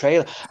was in the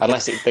trailer.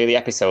 Unless the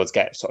episodes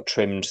get sort of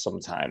trimmed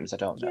sometimes. I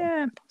don't know.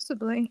 Yeah,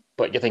 possibly.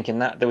 But you're thinking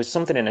that there was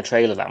something in the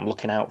trailer that I'm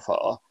looking out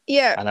for.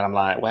 Yeah. And then I'm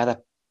like, where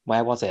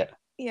was it?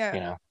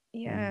 Yeah.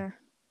 Yeah.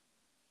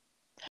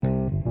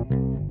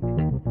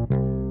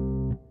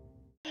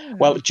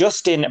 Well,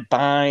 Justin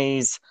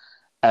buys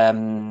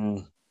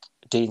Dean's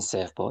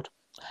surfboard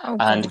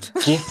and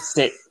gifts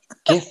it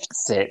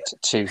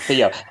to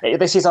Theo.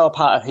 This is all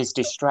part of his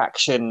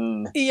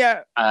distraction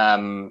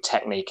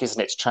technique,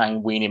 isn't it? To try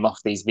and wean him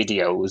off these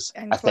videos.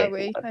 And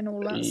Chloe and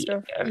all that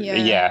stuff.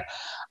 Yeah.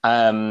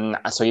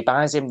 So he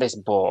buys him this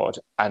board,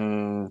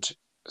 and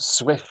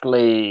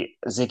swiftly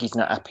Ziggy's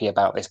not happy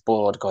about this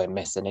board going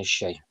missing, is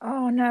she?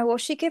 Oh no, well,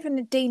 she'd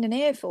given Dean an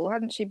earful,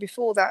 hadn't she,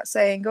 before that,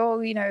 saying,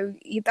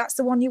 that's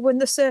the one you won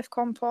the surf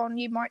comp on,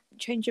 you might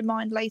change your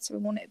mind later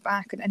and want it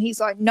back, and he's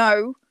like,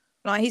 no,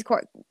 he's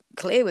quite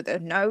clear with her,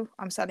 no,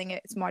 I'm selling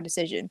it, it's my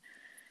decision.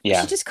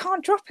 Yeah, she just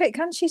can't drop it,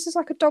 can she? She's just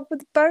like a dog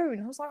with a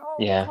bone. I was like,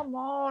 come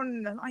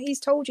on,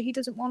 he's told you he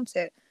doesn't want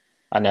it.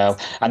 I know.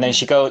 And then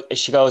she goes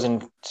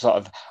and sort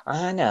of,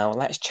 I know,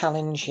 let's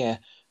challenge you.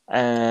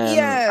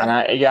 And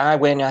I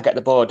win. I get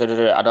the board.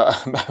 I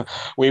don't.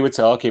 We were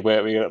talking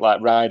where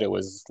Ryder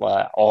was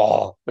like,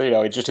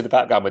 just in the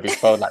background with his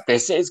phone, like,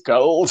 this is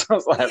gold. I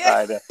was like,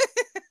 Ryder,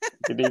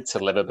 you need to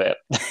live a bit.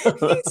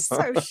 He's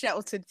so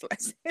sheltered,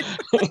 bless him.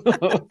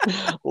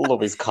 Love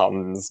his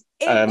cons.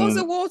 It was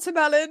a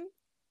watermelon.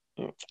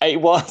 It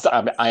was.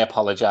 I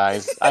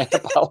apologise. I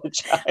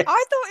apologise. I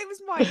thought it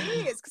was my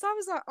ears, because I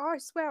was like, I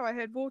swear I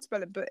heard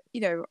watermelon, but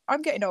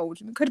I'm getting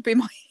old and it could have been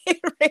my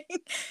hearing.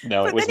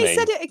 No, it was me. But then he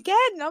said it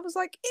again. I was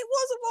like, it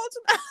was a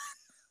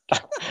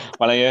watermelon.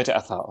 When I heard it, I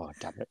thought, oh,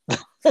 damn it.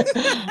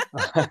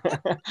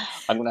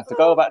 I'm going to have to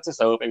go back to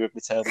Sophie with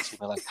my tail between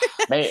my legs.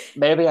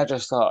 Maybe I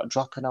just thought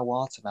dropping a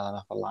watermelon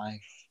off a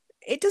life.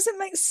 It doesn't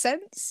make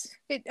sense.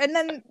 And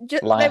then they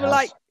were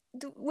like,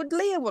 would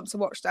Leah want to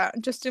watch that?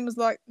 And Justin was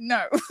like,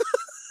 no.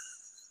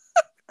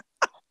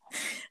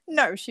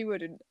 No, she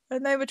wouldn't.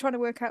 And they were trying to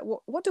work out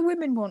what do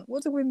women want?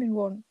 What do women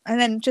want? And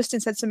then Justin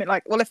said something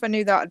like, well, if I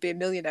knew that, I'd be a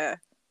millionaire.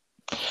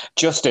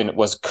 Justin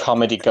was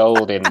comedy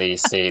gold in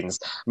these scenes.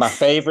 My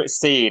favourite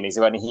scene is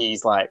when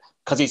he's like,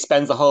 because he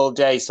spends the whole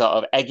day sort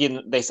of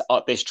egging this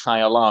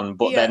trial on,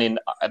 but then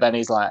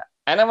he's like,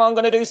 and I'm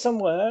going to do some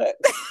work.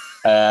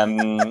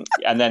 And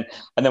then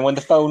when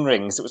the phone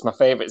rings, it was my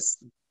favourite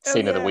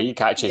scene of the week,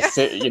 actually.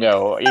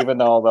 Even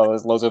though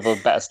there's loads of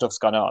better stuff's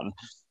gone on,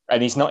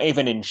 and he's not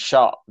even in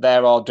shot,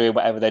 they're all doing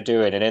whatever they're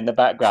doing, and in the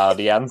background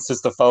he answers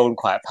the phone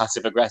quite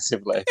passive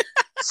aggressively.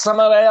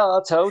 Somebody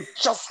auto,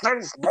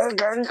 Justin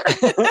speaking.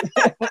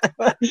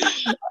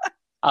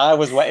 I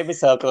was wetting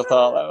myself because I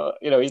thought,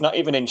 he's not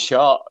even in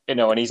shot,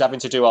 and he's having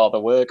to do all the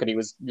work, and he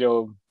was,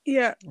 you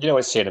know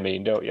what scene I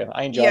mean, don't you?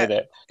 I enjoyed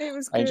it. It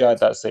was good. I enjoyed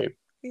that scene.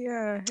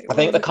 Yeah. I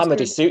think the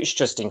comedy good. suits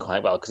Justin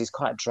quite well because he's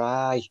quite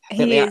dry. I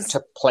think He the is.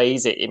 actor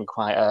plays it in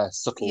quite a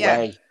subtle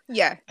way.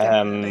 Yeah,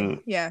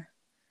 definitely. Yeah.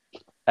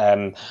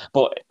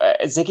 But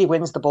Ziggy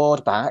wins the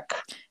board back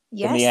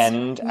in the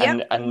end,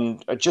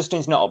 and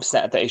Justin's not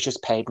upset that he's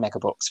just paid mega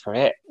bucks for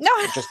it. No.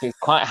 Justin's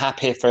quite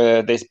happy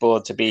for this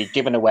board to be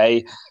given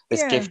away,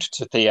 this gift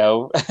to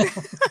Theo.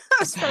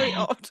 That's very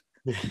odd.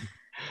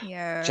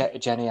 Yeah.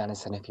 Jenny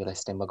Aniston, if you're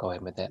listening, we'll go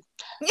in with it.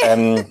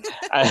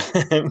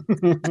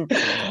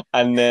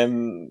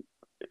 And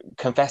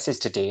confesses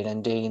to Dean,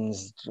 and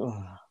Dean's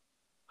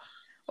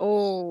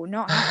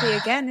not happy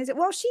again, is it?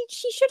 Well, she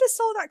should have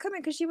saw that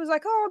coming, because she was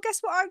like, "Oh,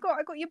 guess what I got?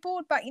 I got your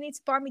board back. You need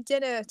to buy me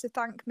dinner to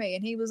thank me."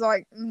 And he was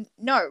like,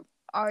 "No,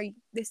 why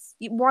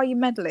are you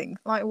meddling?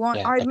 Like,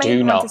 why? I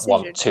do not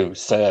want to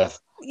serve."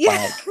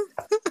 Yeah.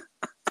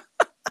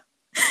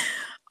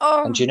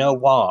 And do you know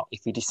what?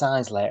 If he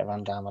decides later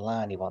on down the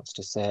line he wants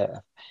to serve,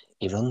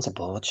 he runs a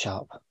board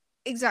shop.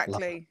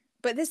 Exactly.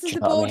 But this is the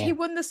board he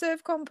won the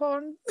serve comp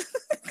on.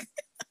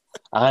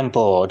 I'm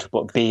bored,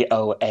 but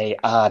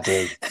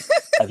BOARD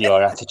of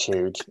your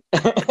attitude.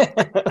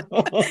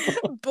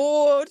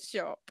 Board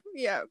shop.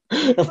 Yeah.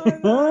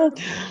 I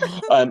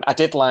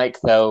did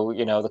like, though,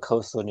 the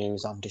Coastal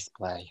News on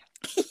display.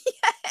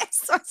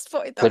 Yes, I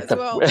spotted that as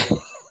well.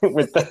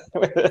 with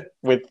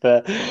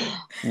the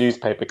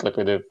newspaper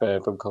clipping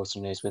from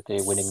Coastal News with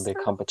the winning the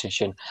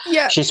competition.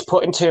 Yeah. She's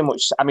putting too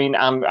much. I mean,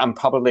 I'm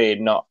probably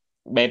not.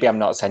 Maybe I'm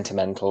not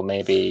sentimental.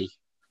 Maybe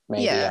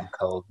I'm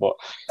cold. But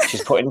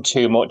she's putting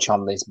too much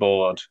on this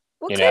board.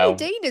 Well, clearly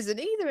Dean isn't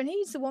either, and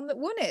he's the one that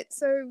won it.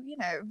 So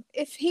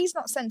if he's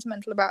not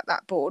sentimental about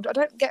that board, I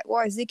don't get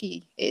why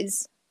Ziggy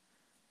is.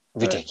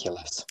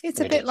 Ridiculous.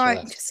 It's a bit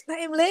like, just let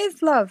him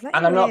live, love.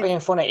 And I'm not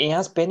being funny. He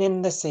has been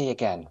in the sea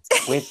again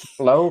with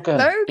Logan.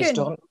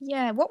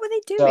 Yeah. What were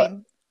they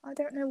doing? I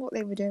don't know what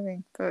they were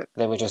doing, but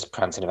they were just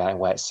prancing about in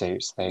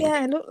wetsuits.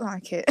 Yeah, it looked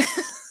like it.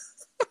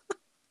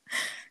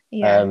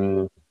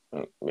 Yeah.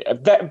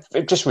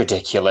 Just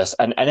ridiculous.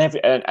 And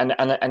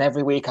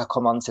every week I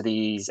come onto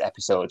these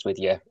episodes with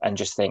you and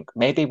just think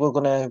maybe we're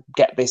gonna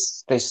get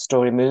this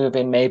story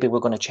moving. Maybe we're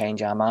gonna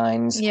change our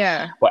minds.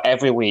 Yeah. But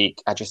every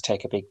week I just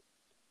take a big.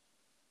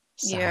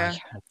 Yeah,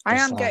 I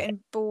am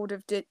getting bored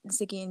of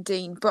Ziggy and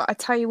Dean, but I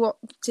tell you what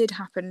did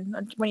happen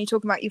when you're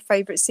talking about your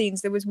favourite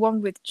scenes. There was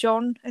one with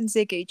John and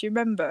Ziggy. Do you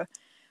remember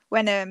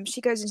when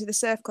she goes into the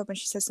surf club and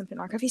she says something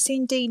like, "Have you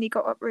seen Dean? He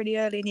got up really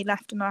early and he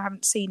left and I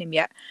haven't seen him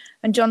yet."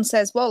 And John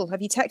says, "Well,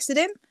 have you texted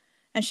him?"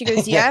 And she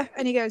goes, "Yeah."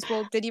 And he goes,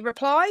 "Well, did he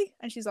reply?"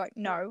 And she's like,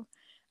 "No."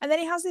 And then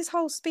he has this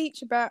whole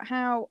speech about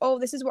how,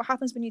 this is what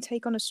happens when you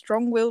take on a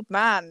strong-willed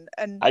man,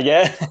 and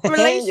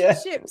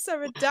relationships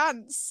are a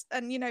dance,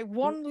 and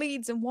one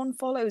leads and one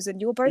follows, and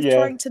you're both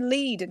trying to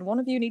lead, and one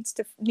of you needs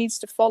to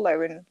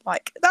follow, and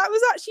like that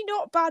was actually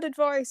not bad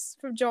advice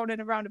from John in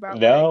a roundabout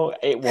way. No,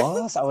 it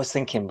was. I was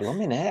thinking,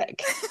 blooming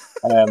heck.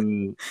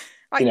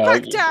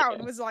 Back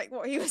down was like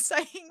what he was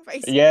saying,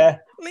 basically. Yeah,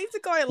 leave the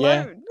guy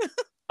alone. Yeah.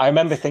 I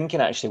remember thinking,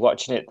 actually,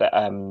 watching it, that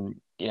I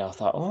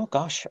thought, oh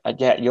gosh,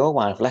 your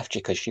wife left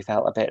you because she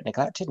felt a bit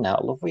neglected and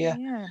out of love with you.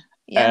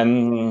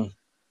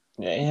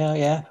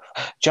 Yeah.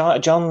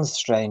 John's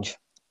strange.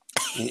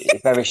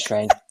 Very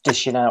strange.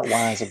 Dishing out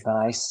wise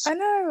advice. I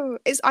know.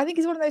 I think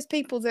he's one of those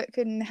people that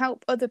can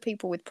help other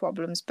people with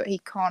problems, but he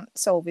can't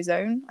solve his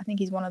own. I think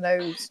he's one of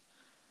those.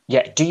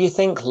 Yeah. Do you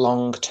think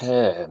long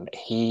term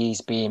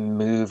he's being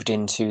moved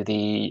into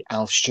the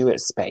Alf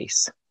Stewart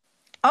space?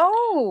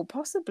 Oh,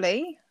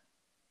 possibly.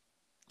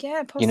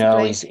 Yeah,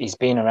 possibly. He's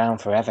been around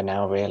forever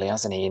now, really,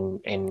 hasn't he?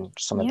 In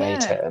Summer Bay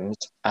terms,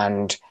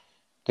 and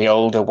the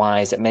older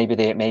wise, maybe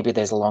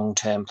there's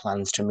long-term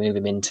plans to move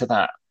him into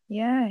that.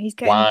 Yeah, he's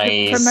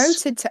getting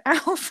promoted to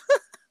Alf.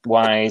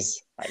 Wise,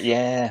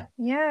 yeah.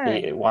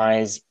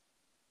 Wise.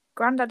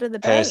 Granddad of the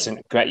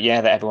person,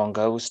 that everyone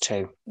goes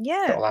to.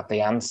 Yeah, that'll have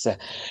the answer,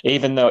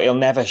 even though he'll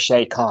never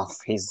shake off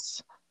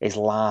his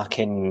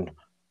larking.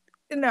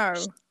 No.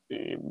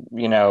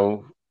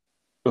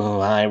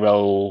 I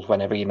roll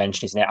whenever you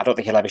mention his name. I don't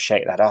think he'll ever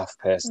shake that off,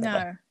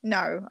 personally.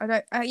 No, I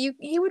don't.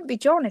 He wouldn't be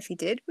John if he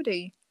did, would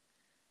he?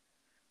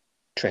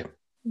 True.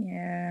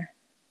 Yeah.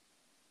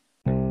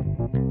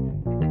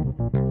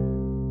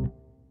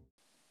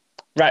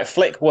 Right,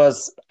 Flick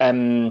was.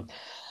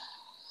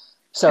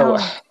 So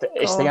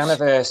it's the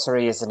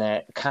anniversary, isn't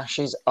it? Cash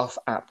is off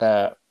at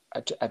the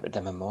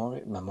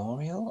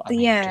memorial. I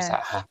mean, does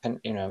that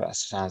happen? That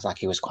sounds like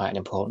he was quite an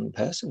important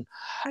person.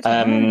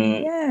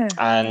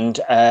 And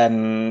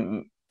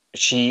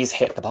she's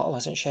hit the bottle,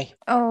 hasn't she?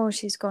 Oh,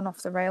 she's gone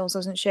off the rails,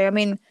 hasn't she? I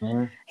mean,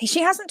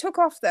 she hasn't took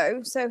off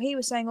though. So he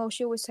was saying,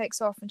 she always takes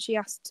off, and she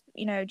asked,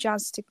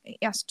 Jazz to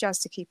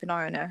keep an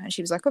eye on her, and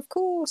she was like, "Of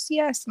course,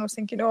 yes." And I was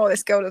thinking,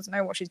 this girl doesn't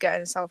know what she's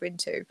getting herself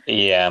into.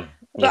 Yeah.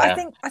 But I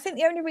think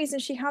the only reason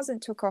she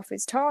hasn't took off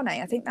is Tane.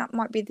 I think that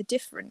might be the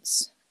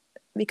difference.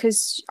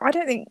 Because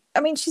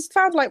she's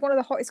found like one of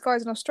the hottest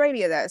guys in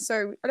Australia there,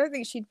 so I don't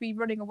think she'd be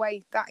running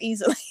away that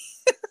easily.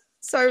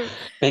 So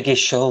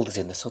biggest shoulders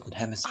in the Southern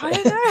Hemisphere.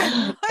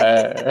 I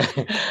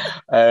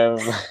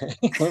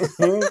don't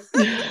know.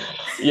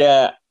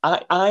 Yeah,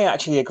 I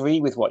actually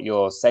agree with what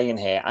you're saying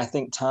here. I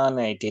think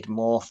Tane did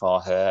more for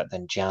her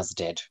than Jazz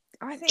did.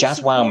 I think Jazz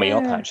she, wound me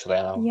up, yeah,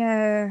 actually.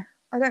 yeah.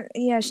 I don't.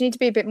 Yeah, she needs to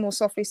be a bit more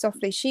softly.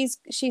 She's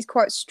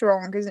quite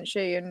strong, isn't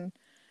she? And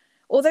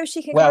although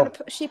she can kind Well,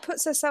 of she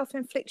puts herself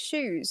in Flick's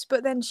shoes,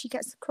 but then she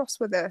gets cross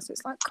with her. So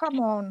it's like, come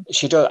on.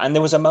 she does. And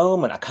there was a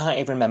moment, I can't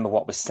even remember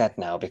what was said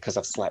now because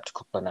I've slept a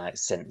couple of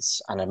nights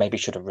since, and I maybe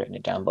should have written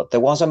it down. But there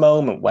was a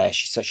moment where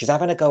she's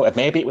having a go.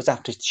 Maybe it was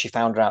after she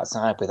found her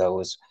outside with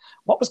those.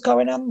 What was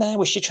going on there?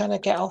 Was she trying to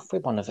get off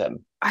with one of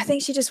them? I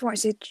think she just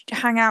wanted to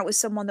hang out with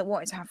someone that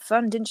wanted to have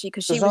fun, didn't she?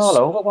 Because It was all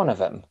over one of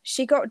them.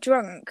 she got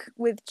drunk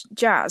with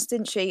Jazz,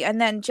 didn't she?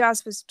 And then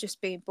Jazz was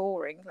just being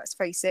boring, let's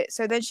face it.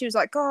 So then she was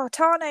like, oh,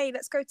 Tane,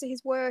 let's go to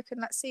his work and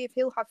let's see if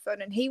he'll have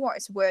fun. And he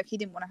wanted to work, he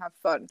didn't want to have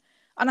fun.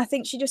 And I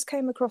think she just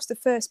came across the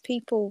first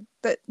people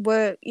that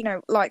were,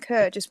 like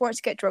her, just wanted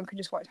to get drunk and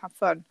just wanted to have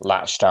fun.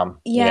 Latched on.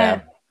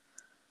 Yeah.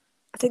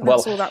 I think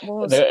that's all that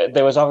was.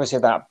 There was obviously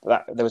that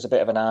there was a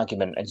bit of an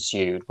argument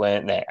ensued,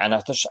 weren't there? And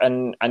I just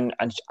and I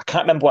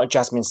can't remember what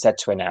Jasmine said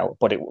to her now,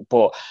 but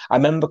I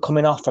remember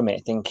coming off from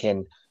it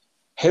thinking,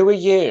 who are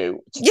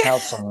you to tell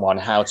someone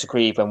how to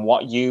grieve and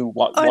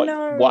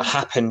what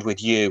happened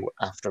with you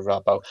after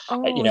Robbo?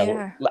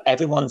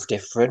 Everyone's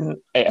different.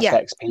 It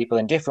affects people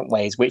in different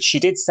ways, which she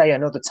did say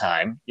another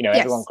time.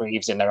 Everyone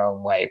grieves in their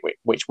own way,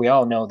 which we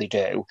all know they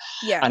do.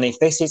 Yeah. And if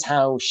this is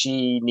how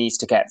she needs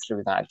to get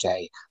through that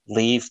day,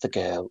 leave the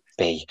girl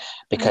be,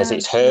 because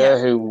it's her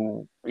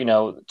who,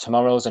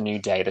 tomorrow's a new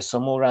day. The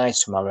sun will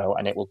rise tomorrow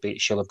and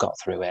she'll have got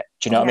through it.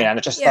 Do you know what I mean?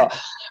 And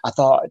I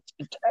thought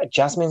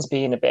Jasmine's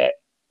being a bit,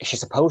 she's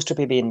supposed to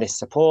be in this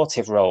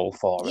supportive role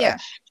for her. Yeah.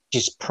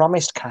 She's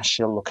promised Cash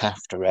she'll look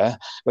after her,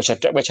 which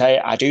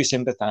I do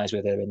sympathise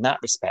with her in that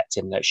respect,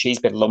 in that she's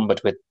been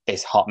lumbered with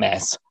this hot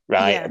mess,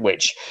 right? Yeah.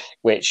 Which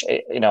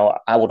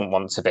I wouldn't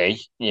want to be,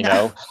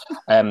 No.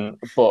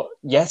 But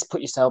yes,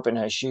 put yourself in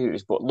her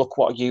shoes. But look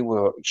what you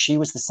were. She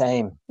was the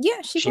same.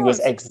 Yeah, she was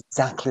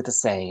exactly the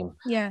same.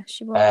 Yeah,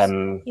 she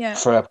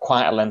was. For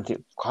quite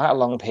a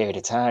long period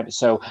of time.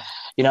 So,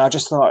 I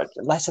just thought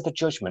less of the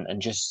judgment and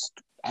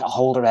just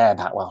hold her hair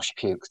back while she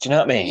pukes. Do you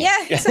know what I mean?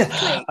 Yeah,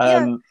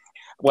 exactly.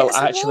 Well, get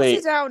some actually,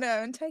 water down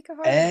her and take her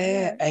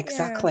home.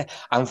 Exactly.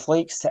 And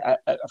Flick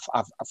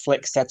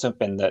said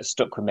something that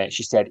stuck with me.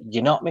 She said,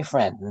 "You're not my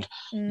friend.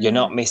 You're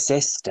not my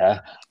sister.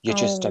 You're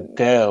just a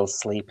girl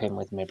sleeping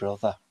with my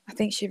brother." I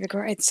think she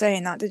regretted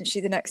saying that, didn't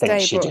she? The next day.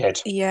 She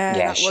did.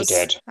 Yeah, she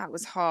did. That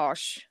was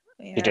harsh.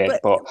 Yeah, she did,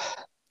 but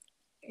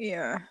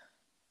yeah.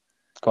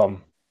 Go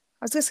on.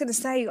 I was just going to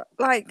say,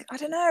 I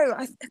don't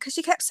know, because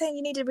she kept saying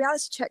you need a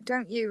reality check,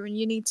 don't you? And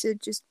you need to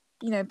just,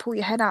 pull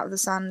your head out of the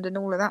sand and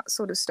all of that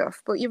sort of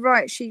stuff. But you're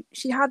right, she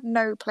had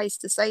no place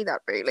to say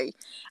that, really.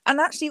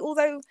 And actually,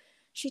 although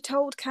she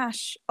told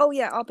Cash, oh,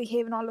 yeah, I'll be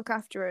here and I'll look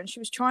after her, and she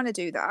was trying to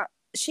do that,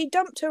 she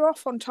dumped her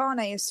off on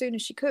Tane as soon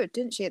as she could,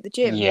 didn't she, at the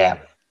gym? Yeah.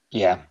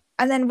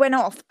 And then went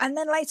off. And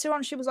then later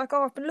on, she was like,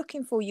 oh, I've been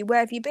looking for you. Where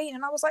have you been?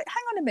 And I was like,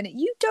 hang on a minute.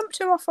 You dumped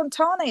her off on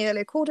Tane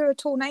earlier, called her a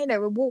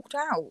tornado and walked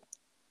out.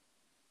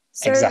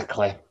 So,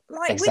 exactly.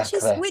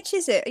 Which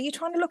is it? Are you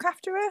trying to look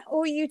after her,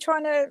 or are you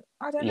trying to?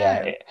 I don't know.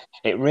 Yeah,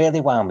 it really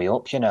wound me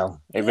up.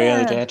 It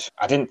really did.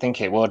 I didn't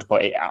think it would,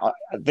 but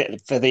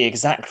for the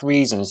exact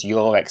reasons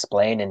you're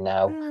explaining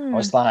now, I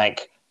was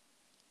like,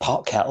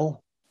 pot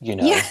kettle.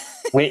 Yeah.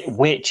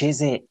 Which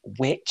is it?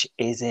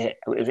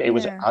 It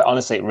was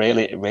honestly, it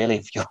really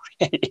infuriated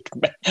me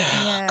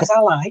because I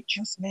like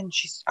Jasmine.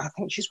 I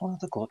think she's one of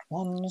the good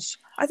ones.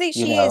 I think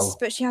she is,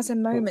 but she has her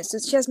moments.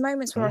 She has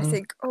moments where I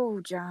think, oh,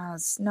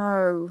 Jazz,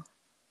 no,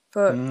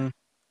 but.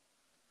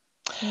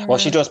 Yeah. Well,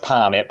 she does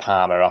palm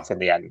her off in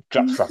the end,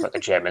 drops her off at the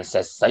gym and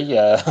says, "See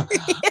ya."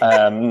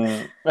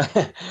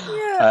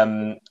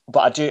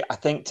 But I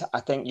think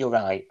you're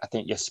right. I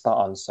think you're spot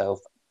on. So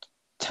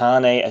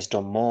Tane has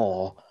done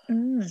more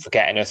for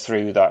getting her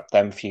through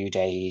them few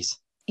days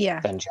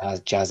than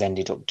Jazz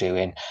ended up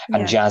doing.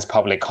 And Jazz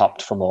probably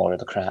copped for more of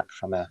the crap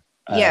from her.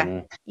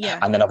 And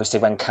then obviously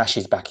when Cash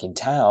is back in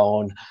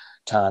town,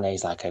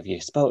 Tane's like, have you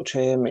spoke to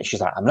him? And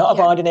she's like, I'm not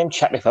avoiding him.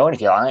 Check my phone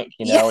if you like.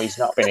 He's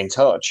not been in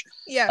touch.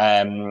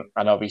 And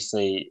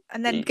obviously...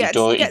 And then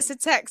gets a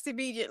text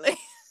immediately.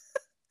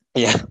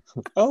 Yeah.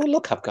 Oh,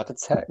 look, I've got a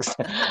text.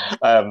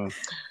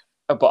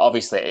 But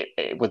obviously,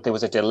 there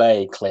was a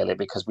delay, clearly,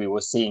 because we were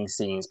seeing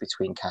scenes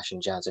between Cash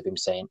and Jazz of him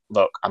saying,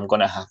 look, I'm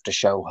going to have to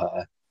show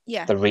her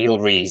the real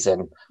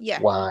reason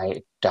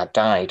why Dad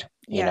died,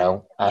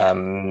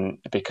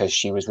 because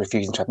she was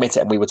refusing to admit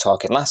it. And we were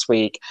talking last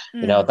week,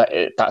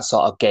 that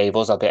sort of gave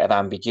us a bit of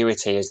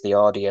ambiguity as the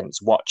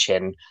audience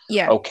watching.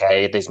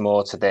 Okay, there's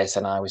more to this.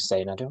 And I was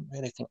saying, I don't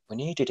really think we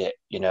needed it,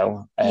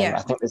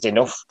 I think there's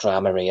enough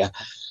drama here.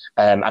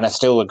 And I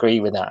still agree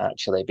with that,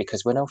 actually,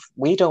 because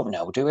we don't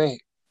know, do we?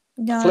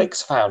 No.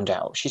 Flick's found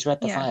out. She's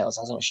read the files,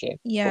 hasn't she?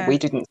 Yeah. But we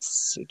didn't.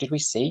 Did we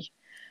see?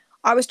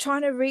 I was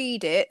trying to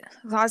read it.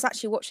 I was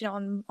actually watching it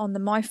on the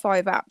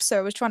My5 app, so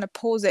I was trying to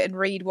pause it and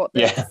read what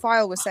the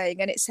file was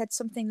saying, and it said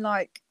something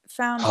like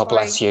found. Oh,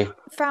 bless you!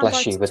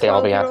 Bless you with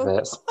all the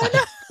adverts.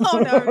 I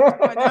know.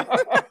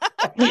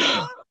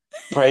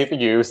 Pray for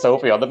you,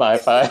 Sophie, on the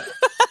MiFi.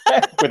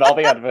 With all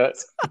the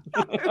adverts.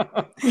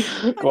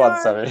 Go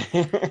on, sorry.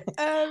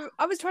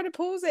 I was trying to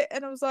pause it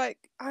and I was like,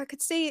 I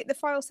could see the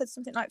file said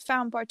something like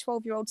found by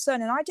 12-year-old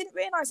son, and I didn't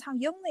realise how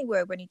young they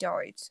were when he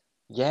died.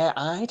 Yeah,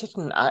 I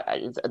didn't.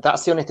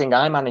 That's the only thing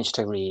I managed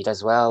to read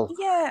as well.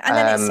 Yeah, and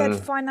then it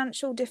said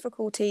financial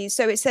difficulties.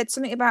 So it said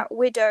something about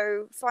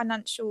widow,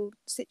 financial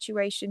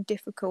situation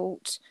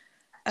difficult.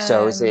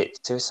 So is it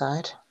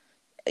suicide?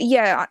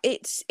 Yeah,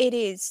 it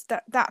is.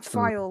 That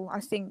file, I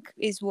think,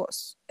 is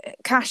what's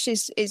Cash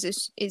is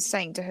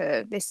saying to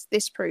her.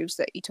 This proves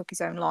that he took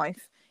his own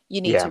life.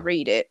 You need to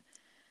read it.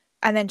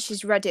 And then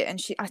she's read it,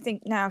 and I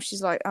think now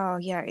she's like, oh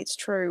yeah, it's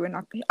true, and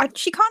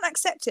she can't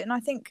accept it. And I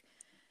think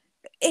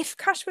if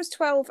Cash was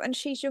 12 and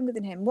she's younger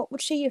than him, what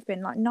would she have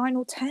been, like 9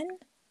 or 10?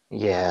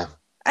 Yeah.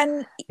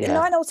 And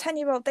 9 or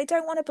 10-year-old, they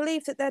don't want to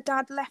believe that their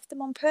dad left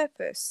them on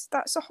purpose.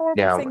 That's a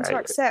horrible thing to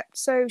accept.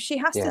 So she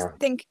has to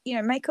think,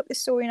 make up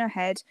this story in her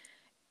head.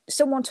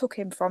 Someone took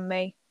him from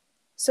me.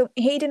 So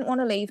he didn't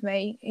want to leave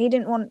me. He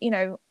didn't want,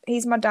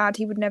 he's my dad.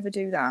 He would never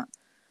do that.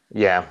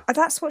 Yeah.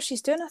 That's what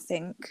she's done, I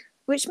think,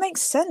 which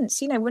makes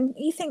sense. When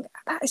you think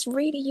that is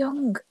really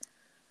young.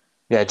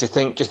 Yeah. Do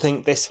you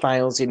think this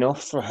file's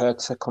enough for her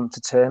to come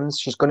to terms?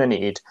 She's going to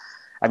need...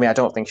 I mean, I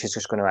don't think she's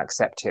just going to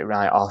accept it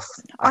right off.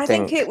 I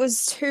think it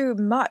was too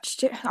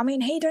much. I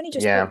mean, he'd only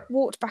just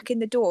walked back in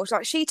the door.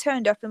 Like, she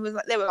turned up and was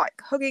like, they were like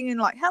hugging and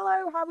like,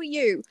 hello, how are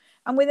you?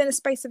 And within a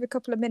space of a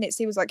couple of minutes,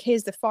 he was like,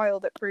 here's the file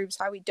that proves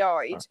how he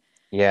died.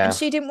 Yeah. And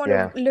she didn't want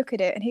to look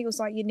at it. And he was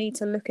like, you need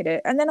to look at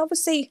it. And then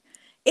obviously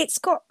it's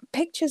got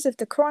pictures of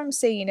the crime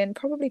scene and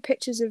probably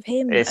pictures of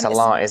him. It's a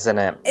lot, isn't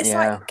it? It's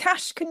like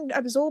Cash can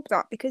absorb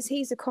that because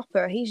he's a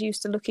copper. He's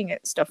used to looking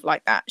at stuff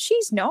like that.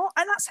 She's not,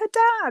 and that's her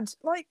dad.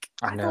 Like,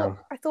 I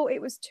thought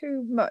it was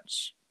too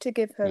much to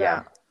give her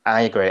that.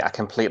 I agree. I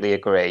completely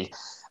agree.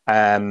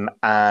 And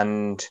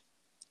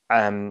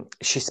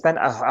she spent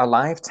a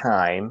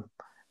lifetime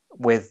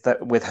with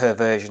her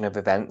version of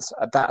events.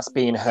 That's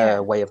been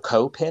her way of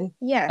coping.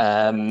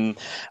 Yeah.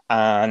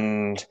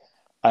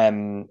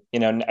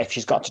 If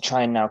she's got to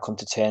try and now come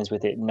to terms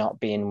with it not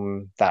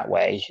being that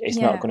way, it's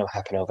not going to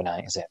happen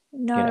overnight, is it?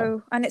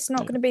 No, and it's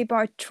not going to be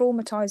by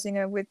traumatizing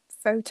her with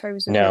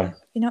photos of him.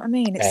 You know what I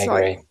mean? It's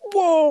like,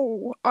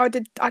 whoa! I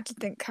did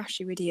think, Cash,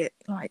 you idiot!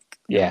 Like,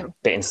 bit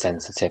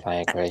insensitive.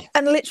 I agree.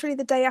 And literally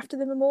the day after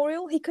the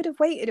memorial, he could have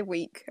waited a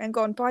week and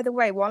gone, by the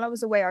way, while I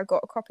was away, I got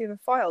a copy of a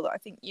file that I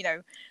think,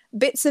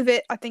 bits of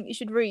it I think you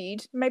should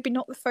read. Maybe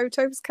not the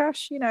photos,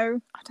 Cash. I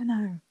don't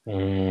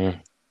know.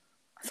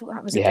 I thought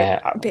that was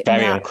a bit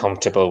very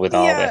uncomfortable with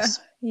all this.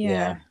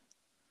 Yeah.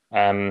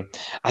 I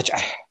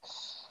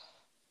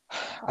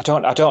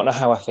don't know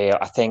how I feel.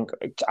 I think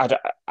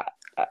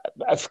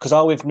because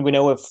all we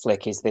know of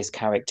Flick is this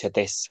character,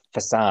 this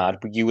facade.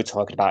 You were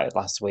talking about it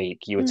last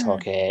week. You were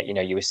talking,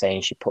 you were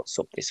saying she puts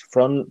up this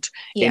front.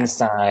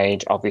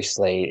 Inside,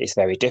 obviously, it's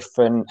very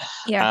different.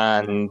 Yeah.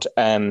 And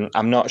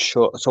I'm not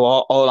sure. So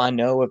all I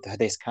know of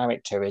this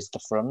character is the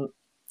front.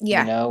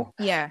 Yeah.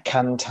 Yeah.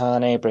 Can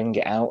Tane bring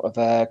it out of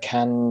her?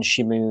 Can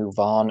she move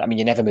on? I mean,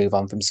 you never move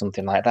on from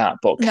something like that,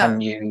 but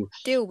can you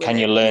deal with can it?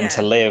 You learn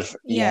to live?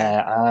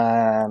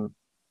 Yeah.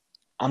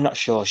 I'm not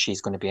sure she's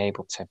going to be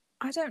able to.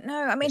 I don't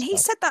know. I mean, he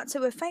said that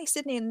to her face,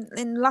 didn't he,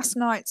 in last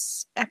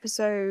night's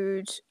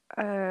episode,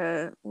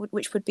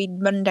 which would be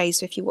Monday,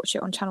 so if you watch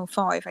it on Channel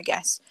 5, I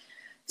guess.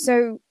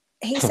 So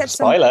he said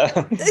spoiler.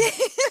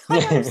 I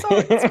know,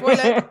 sorry,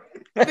 spoiler.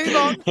 Move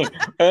on.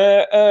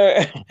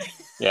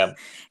 Yeah.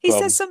 He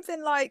says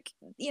something like,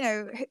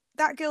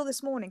 that girl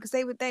this morning, because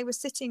they were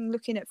sitting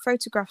looking at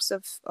photographs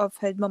of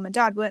her mum and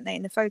dad, weren't they,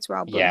 in the photo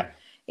album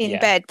in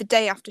bed the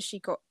day after she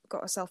got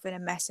herself in a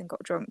mess and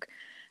got drunk.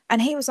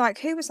 And he was like,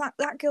 who was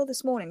that girl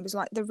this morning was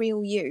like the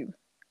real you.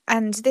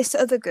 And this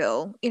other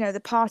girl,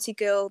 the party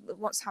girl that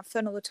wants to have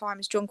fun all the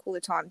time, is drunk all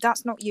the time.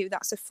 That's not you.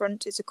 That's a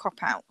front. It's a cop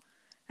out.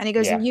 And he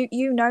goes, and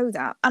you know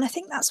that. And I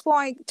think that's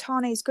why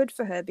Tane is good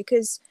for her,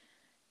 because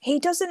he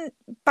doesn't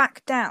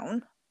back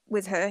down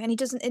with her and he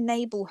doesn't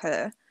enable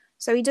her.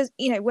 So he does,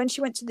 when she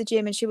went to the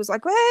gym and she was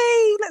like,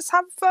 hey, let's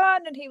have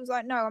fun. And he was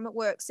like, no, I'm at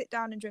work. Sit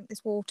down and drink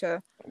this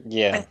water.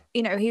 Yeah.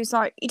 And, he was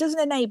like, he doesn't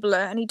enable her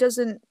and he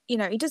doesn't, he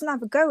doesn't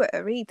have a go at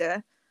her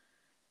either.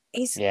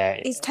 He's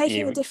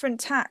taking a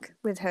different tack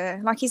with her.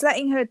 Like, he's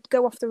letting her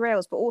go off the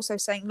rails, but also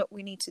saying, look,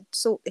 we need to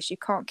sort this. You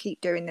can't keep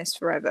doing this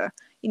forever.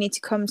 You need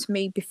to come to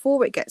me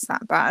before it gets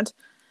that bad.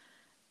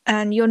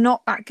 And you're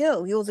not that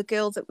girl. You're the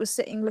girl that was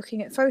sitting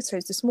looking at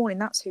photos this morning.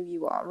 That's who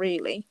you are,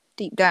 really,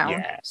 deep down.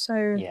 Yeah.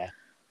 So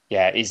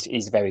yeah,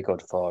 he's very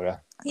good for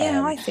her.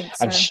 Yeah, I think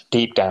so. And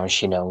deep down,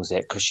 she knows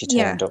it because she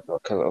turned up.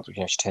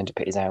 She turned up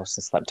at his house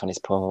and slept on his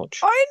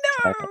porch. I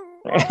know.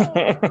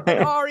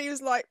 And Ari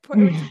was like, put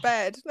her into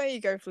bed. There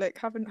you go, Flick.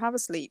 Have a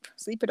sleep.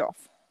 Sleep it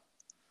off.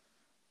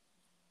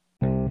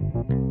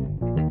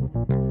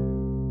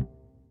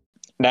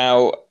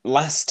 Now,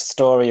 last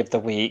story of the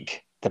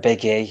week, the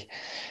biggie.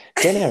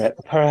 dinner at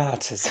the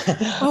Paratas.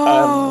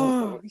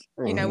 Oh,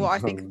 you know what I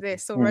think of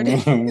this already.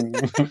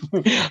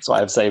 That's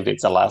why I've saved it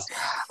to last.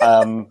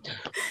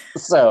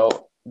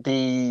 So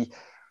the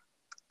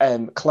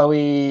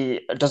Chloe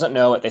doesn't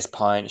know at this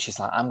point. She's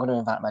like, I'm going to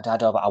invite my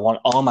dad over. I want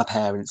all my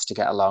parents to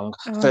get along.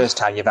 First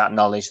time you've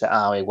acknowledged that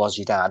Ari was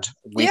your dad.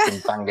 We've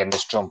been banging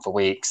this drum for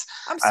weeks.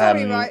 I'm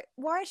sorry, right?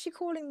 Why is she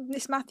calling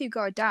this Matthew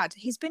guy dad?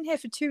 He's been here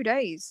for 2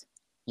 days.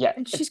 Yeah.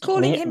 And she's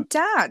calling him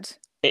dad.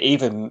 It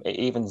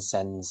even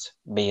sends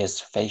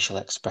Mia's facial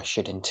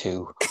expression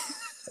into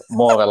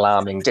more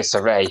alarming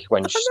disarray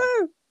when she's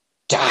like,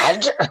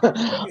 Dad!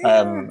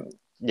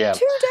 Yeah.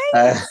 2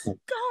 days?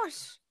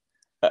 Gosh.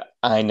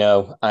 I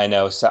know.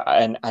 So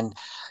and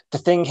the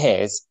thing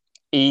is,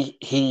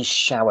 he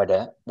showered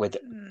her with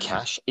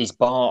cash. He's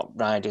bought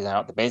Riders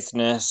out the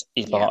business.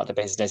 He's bought the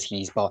business.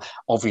 He's bought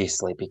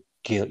obviously.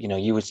 You know,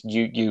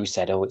 you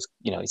said, oh, it's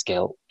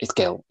guilt. It's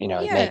guilt. You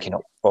know, making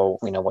up for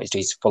what he's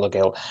doing. He's full of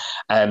guilt.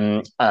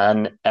 And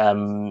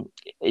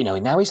you know,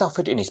 now he's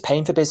offered and he's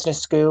paying for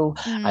business school,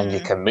 and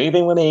you can move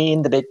in with me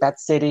in the big bad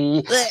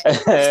city.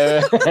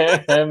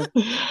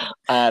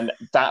 And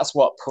that's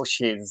what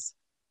pushes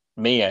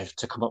Mia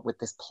to come up with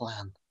this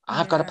plan.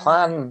 I've got a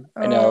plan,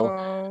 you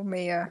know,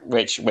 Mia,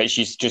 which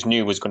she just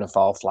knew was going to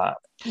fall flat.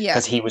 Yeah,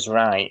 because he was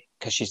right.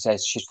 Because she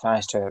says she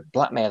tries to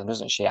blackmail him,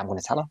 doesn't she? I'm going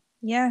to tell her.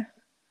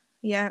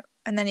 Yeah,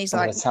 and then he's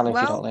like, tell her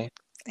well,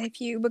 if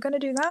you were going to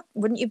do that,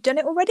 wouldn't you have done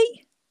it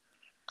already?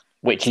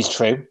 Which is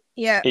true.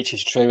 Yeah, which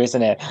is true,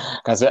 isn't it?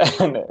 Because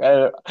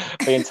the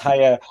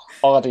entire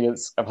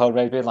audience have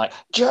already been like,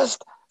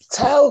 just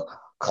tell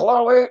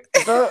Chloe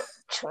the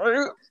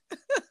truth.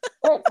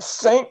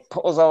 Saint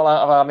put us all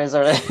out of our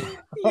misery.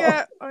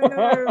 Yeah, I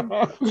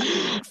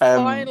know.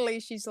 Finally,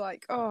 she's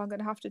like, "Oh, I'm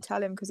gonna have to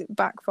tell him because it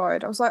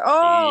backfired." I was like,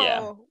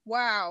 "Oh,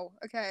 wow,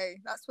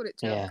 okay, that's what it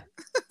took."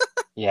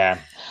 Yeah.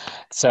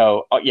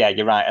 So,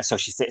 you're right. So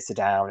she sits her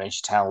down and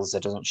she tells her,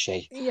 doesn't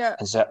she? Yeah.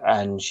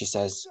 And she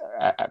says,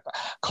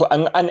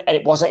 and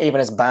it wasn't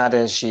even as bad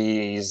as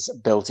she's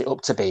built it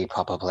up to be,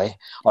 probably.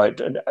 Or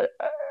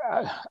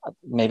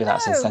maybe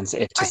that's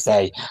insensitive to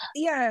say.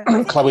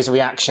 Chloe's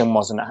reaction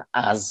wasn't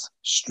as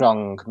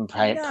strong,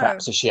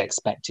 perhaps, as she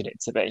expected it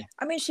to be.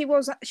 I mean, she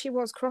was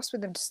cross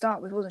with them to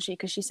start with, wasn't she?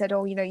 Because she said,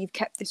 "Oh, you know, you've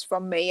kept this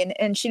from me,"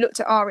 and she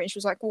looked at Ari and she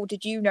was like, "Well,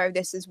 did you know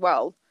this as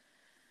well?"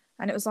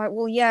 And it was like,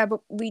 well, yeah,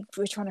 but we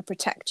were trying to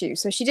protect you.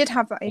 So she did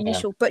have that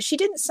initial, but she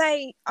didn't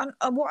say. And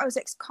what I was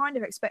kind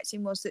of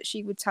expecting was that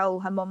she would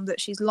tell her mum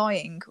that she's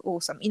lying or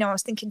something. You know, I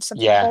was thinking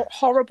something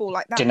horrible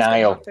like that.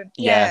 Denial.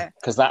 Yeah,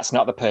 because that's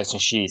not the person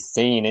she's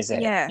seen, is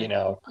it? Yeah. You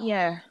know.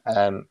 Yeah.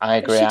 I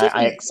agree.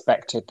 I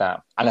expected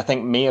that, and I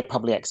think Mia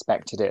probably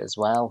expected it as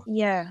well.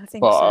 Yeah, I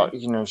think. But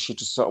you know, she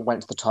just sort of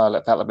went to the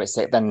toilet, felt a bit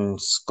sick, then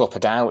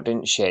scuppered out,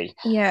 didn't she?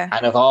 Yeah.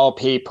 And of all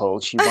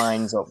people, she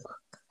winds up.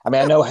 I mean,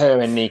 I know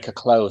her and Nick are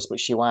close, but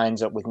she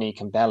winds up with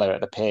Nick and Bella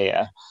at the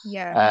pier.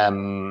 Yeah.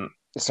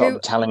 Sort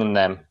of telling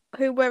them.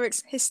 Who were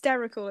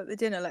hysterical at the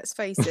dinner, let's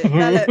face it.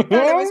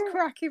 Bella was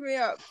cracking me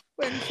up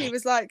when she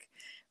was like,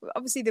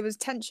 obviously there was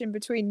tension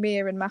between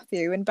Mia and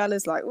Matthew, and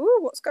Bella's like, ooh,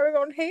 what's going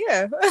on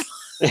here?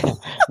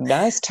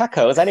 Nice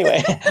tacos,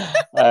 anyway.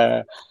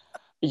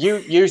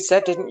 You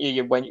said, didn't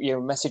you, when you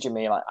were messaging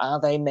me, like, are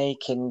they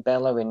making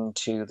Bella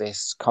into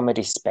this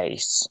comedy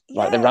space?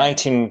 Like, they're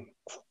writing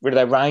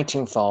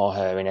for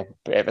her in a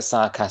bit of a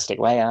sarcastic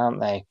way, aren't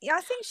they? Yeah,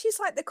 I think she's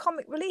like the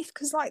comic relief,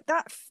 because like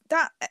that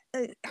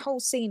whole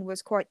scene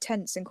was quite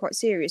tense and quite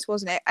serious,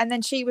 wasn't it? And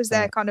then she was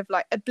there kind of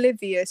like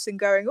oblivious and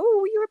going,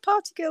 oh, you were a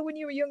party girl when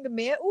you were younger,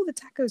 Mia. All the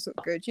tacos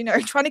look good, you know,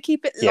 trying to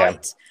keep it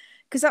light.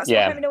 Because that's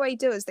what Home and Away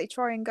does. They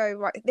try and go,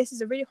 right, this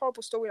is a really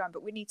horrible storyline,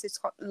 but we need to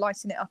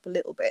lighten it up a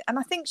little bit. And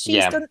I think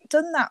she's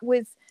done that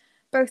with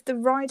both the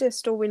Ryder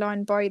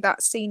storyline by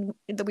that scene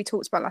that we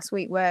talked about last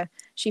week where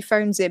she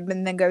phones him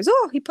and then goes,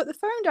 oh, he put the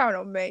phone down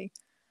on me.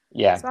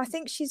 Yeah. So I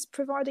think she's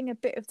providing a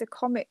bit of the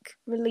comic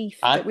relief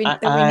that we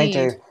need.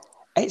 Do.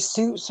 It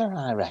suits her,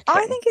 I reckon.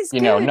 I think it's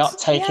good. You know, not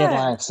taking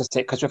life so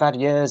because we've had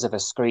years of her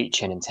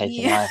screeching and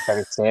taking life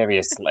very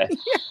seriously.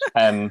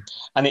 And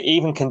it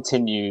even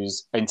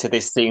continues into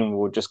this scene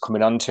we're just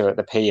coming on to at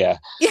the pier.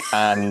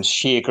 And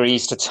she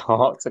agrees to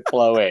talk to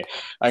Chloe.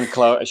 And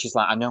Chloe, she's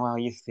like, I know how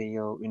you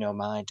feel. You know,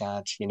 my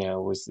dad, you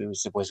know, was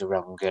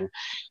wrong. And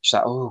she's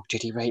like, oh,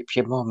 did he rape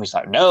your mum? He's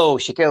like, no,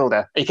 she killed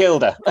her. He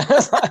killed her.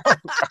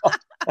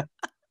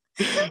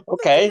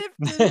 Okay.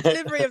 The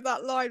delivery of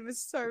that line was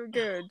so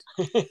good.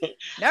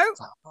 No,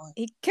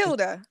 he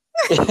killed her.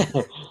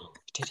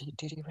 Did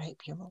he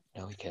rape your mum?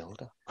 No, he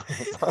killed her.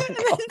 And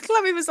then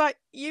Chloe was like,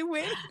 you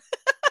win.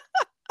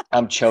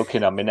 I'm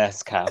choking on my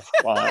Nescafe.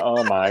 Like,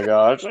 oh my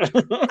god.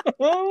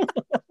 That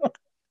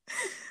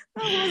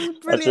was a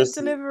brilliant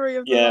delivery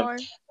of the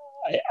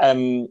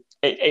line.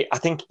 I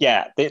think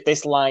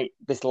this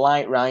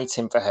light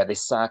writing for her,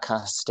 this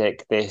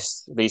sarcastic,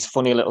 these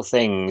funny little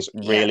things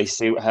really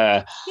suit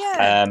her.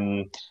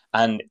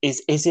 And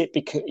is it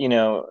because, you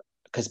know,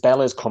 because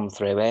Bella's come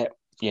through it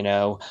you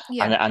know.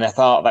 Yeah. And I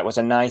thought that was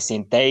a nice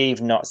scene.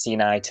 They've not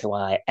seen eye to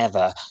eye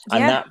ever.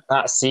 And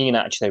that scene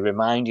actually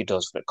reminded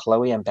us that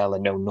Chloe and Bella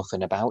know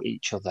nothing about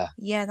each other.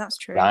 Yeah, that's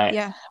true. Right?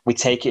 Yeah. We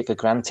take it for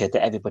granted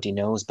that everybody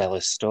knows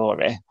Bella's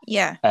story.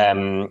 Yeah.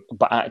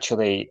 But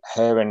actually,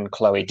 her and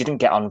Chloe didn't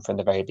get on from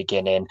the very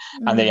beginning,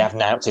 and they have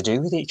now to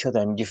do with each other.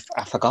 And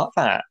I forgot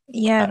that.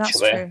 Yeah, actually. that's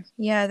true.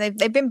 Yeah,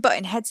 they've been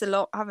butting heads a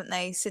lot, haven't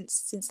they,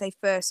 since they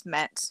first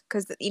met?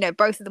 Because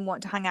both of them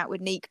want to hang out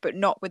with Neek, but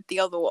not with the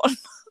other one.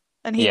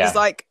 And he was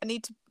like, I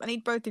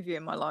need both of you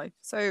in my life.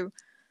 So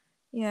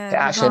yeah, it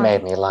actually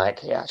made me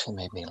like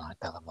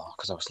Bella more,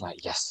 because I was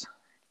like, yes.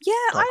 Yeah,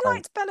 I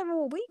liked Bella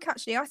all week,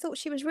 actually. I thought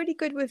she was really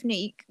good with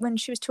Neek when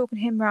she was talking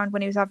to him around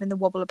when he was having the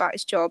wobble about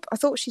his job. I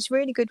thought she's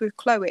really good with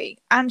Chloe,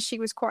 and she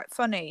was quite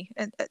funny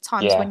at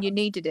times when you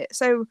needed it.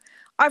 So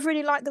I've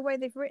really liked the way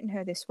they've written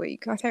her this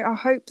week. I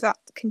hope that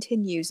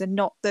continues, and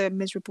not the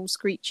miserable,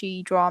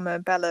 screechy drama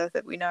Bella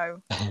that we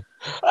know.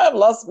 I've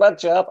lost my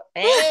job.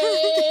 I'm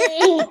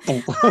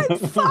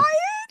fired!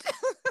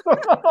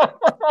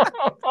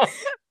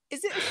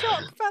 Is it a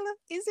shock, Bella?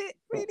 Is it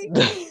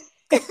really?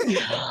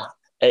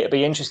 It'll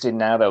be interesting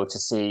now, though, to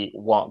see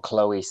what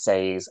Chloe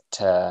says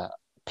to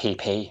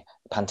PP,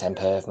 Pantene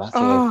Perv Matthew.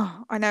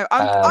 Oh, I know.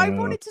 I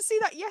wanted to see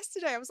that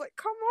yesterday. I was like,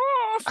 come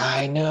on.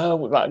 I know.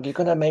 Like, you're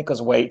going to make us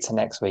wait till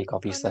next week,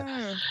 obviously.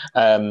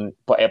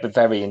 But it'll be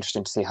very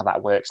interesting to see how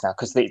that works now,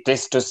 because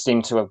this does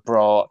seem to have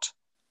brought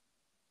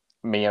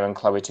Mia and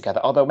Chloe together.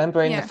 Although,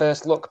 remember in the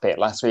first look bit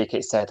last week,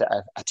 it said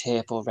a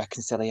tearful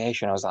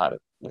reconciliation. I was like,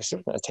 this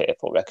isn't a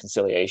tearful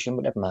reconciliation,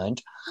 but never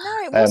mind. No,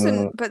 it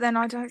wasn't. But then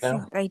I don't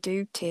think they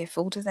do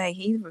tearful, do they?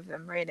 Either of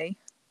them, really.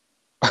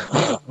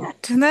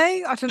 Do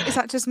they? Is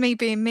that just me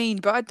being mean?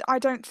 But I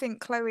don't think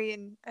Chloe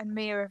and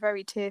Mia are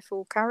very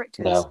tearful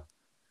characters.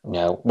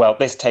 No. Well,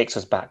 this takes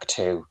us back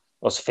to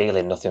us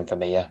feeling nothing for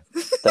Mia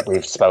that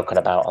we've spoken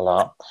about a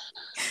lot.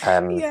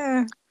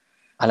 Yeah.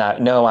 And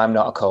I'm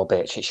not a cold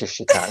bitch. It's just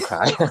she can't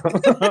cry.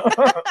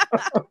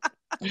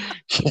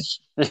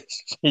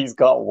 She's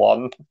got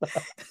one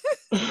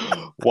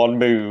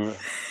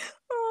move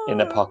in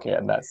the pocket,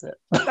 and that's it.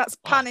 That's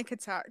panic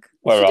attack.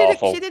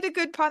 She did a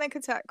good panic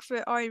attack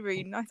for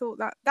Irene. I thought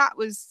that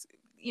was,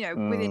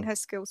 within her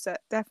skill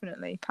set,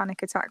 definitely.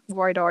 Panic attack,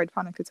 wide-eyed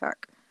panic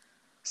attack.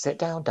 Sit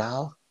down,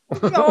 doll.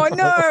 Oh, I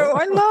know.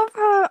 I love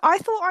her. I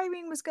thought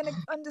Irene was going to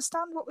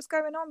understand what was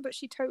going on, but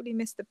she totally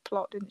missed the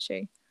plot, didn't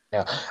she?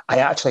 Yeah, I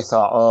actually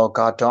thought, oh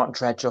God, don't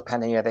dredge up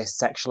any of this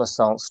sexual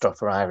assault stuff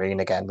for Irene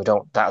again.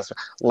 That's the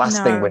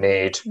last thing we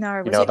need.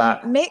 No, was it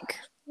that Mick?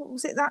 What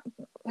was it that?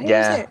 Who was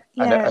it?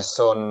 And a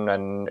son,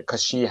 and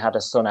because she had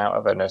a son out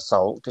of an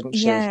assault, didn't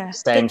she? Yeah.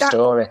 Same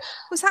story.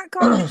 Was that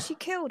guy that she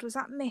killed? Was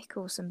that Mick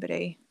or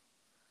somebody?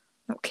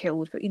 Not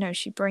killed, but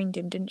she brained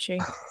him, didn't she?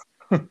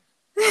 I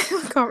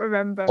can't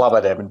remember.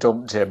 Clobbered him and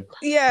dumped him.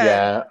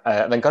 Yeah.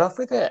 Yeah. Then got off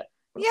with it.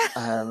 Yeah.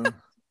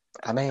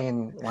 I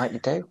mean, like you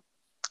do.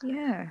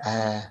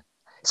 Yeah.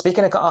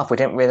 Speaking of got off, we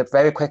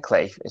very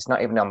quickly, it's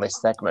not even on this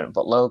segment,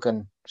 but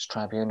Logan's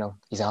tribunal,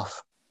 he's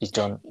off. He's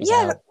done. He's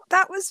out.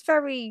 That was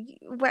very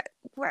wet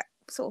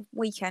sort of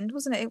weekend,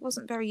 wasn't it? It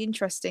wasn't very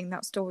interesting,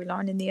 that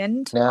storyline in the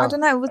end. No, I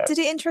don't know. Did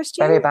it interest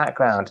you? Very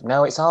background.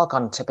 No, it's all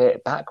gone to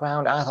bit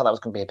background. I thought that was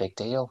going to be a big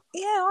deal.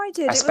 Yeah, I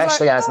did.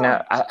 Especially as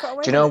now,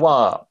 do you know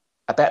what?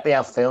 I bet they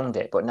have filmed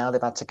it, but now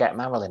they've had to get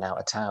Marilyn out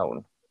of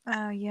town.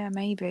 Oh, yeah,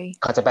 maybe.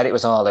 Because I bet it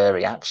was all her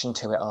reaction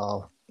to it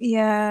all.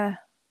 Yeah.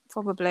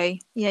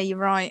 Probably. Yeah, you're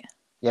right.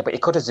 Yeah, but you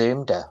could have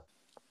zoomed her.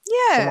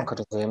 Yeah. Someone could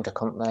have zoomed her,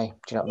 couldn't they? Do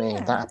you know what I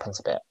mean? That happens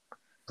a bit.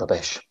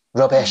 Rubbish.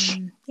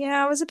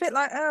 Yeah, I was a bit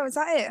like, oh, is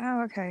that it?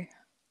 Oh, okay.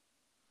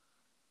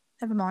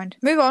 Never mind.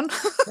 Move on.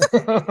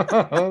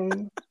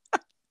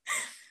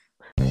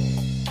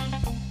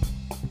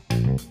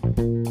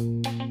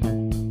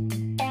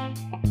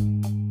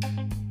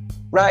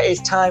 Right,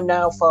 it's time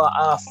now for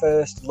our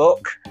first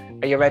look.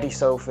 Are you ready,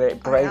 Sophie?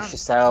 Brace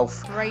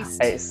yourself.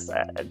 Braced. It's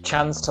a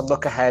chance to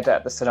look ahead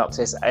at the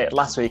synopsis.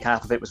 Last week,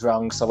 half of it was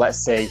wrong, so let's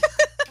see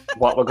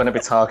what we're going to be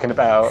talking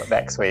about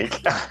next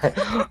week.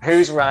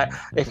 Who's right?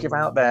 If you're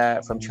out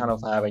there from Channel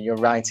 5 and you're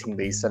writing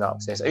these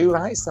synopses, who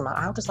writes them?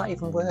 How does that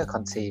even work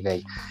on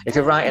TV? If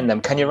you're writing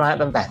them, can you write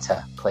them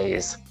better,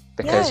 please?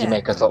 Because you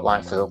make us look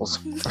like fools.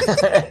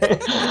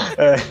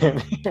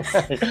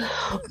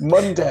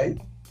 Monday,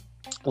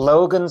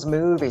 Logan's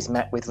move is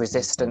met with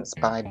resistance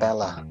by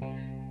Bella.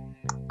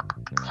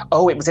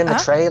 Oh, it was in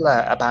the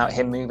trailer about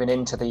him moving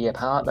into the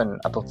apartment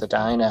above the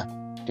diner.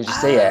 Did you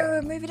see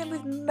it? Moving in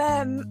with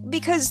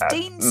because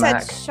Dean said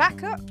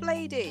shack up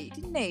lady,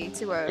 didn't he,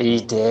 to her? He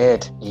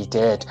did.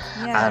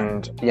 Yeah.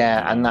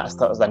 And that's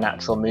that was the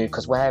natural move,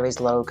 because where is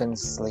Logan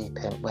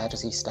sleeping? Where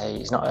does he stay?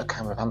 He's not at a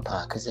caravan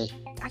park, is he?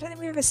 I don't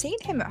think we've ever seen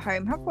him at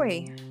home, have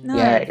we? No.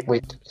 Yeah,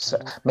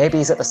 maybe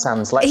he's at the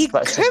Sands. Let's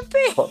just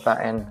put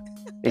that in.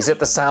 He's at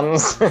the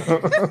Sands.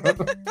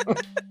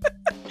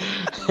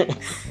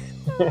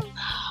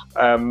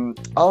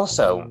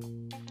 Also,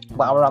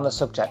 while we're on the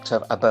subject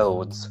of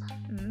abodes,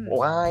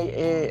 why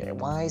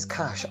is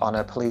Cash on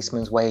a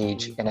policeman's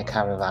wage in a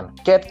caravan?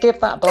 Give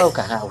that bloke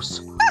a house.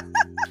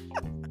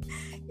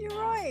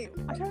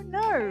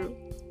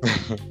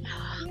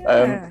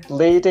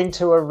 Leading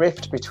to a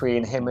rift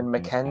between him and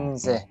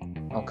Mackenzie.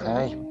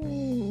 Okay.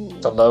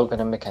 Ooh. So Logan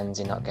and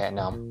Mackenzie not getting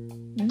on.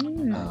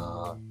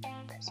 Oh,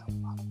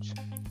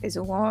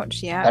 Fizzle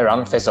Watch, yeah. They're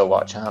on Fizzle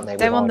Watch, aren't they?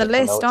 They're on the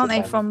list, aren't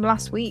they, from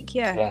last week?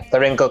 Yeah. Yeah,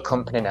 they're in good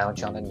company now,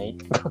 John and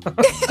Nick.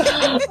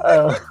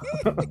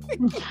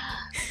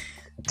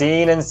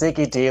 Dean and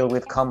Ziggy deal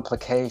with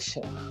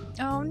complication.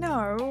 Oh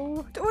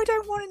no, I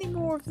don't want any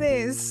more of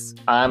this.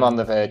 I'm on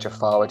the verge of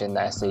forwarding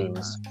their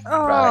scenes.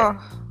 Oh, right.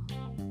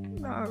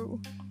 No.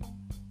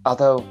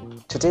 Although,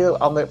 to deal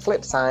on the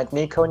flip side,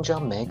 Nico and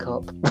John make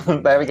up.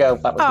 There we go,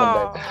 that was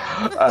Monday.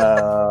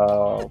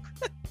 Oh,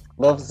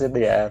 love's in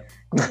the air.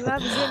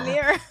 Love's in the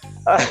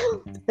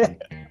air.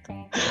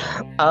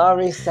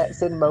 Ari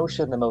sets in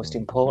motion the most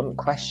important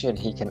question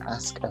he can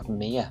ask of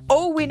Mia.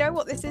 Oh, we know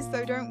what this is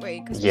though, don't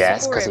we?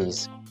 Yes, because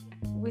he's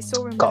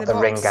got the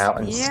ring out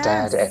and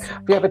stared at it.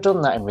 Have you ever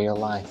done that in real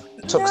life?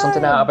 Took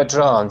something out of a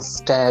drawer and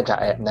stared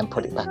at it and then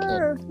put it back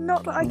in?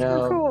 Not that I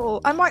can recall.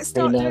 I might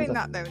start doing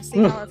that though and see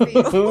how I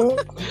feel.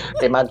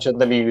 Imagine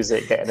the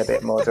music getting a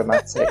bit more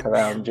dramatic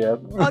around you.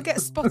 I'll get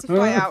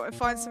Spotify out and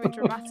find something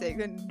dramatic,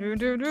 then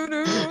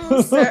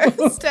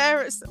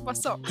stare at my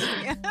socks.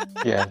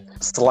 Yeah,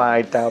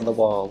 slide down the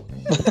wall.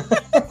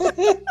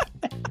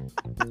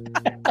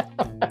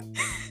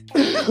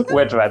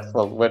 We're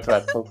dreadful.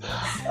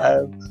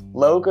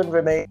 Logan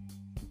remains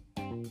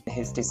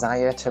his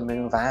desire to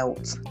move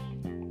out.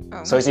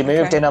 So has he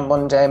moved in on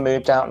Monday,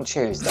 moved out on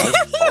Tuesday?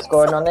 What's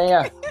going on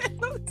here? It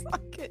looks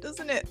like it,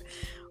 doesn't it?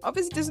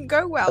 Obviously it doesn't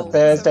go well.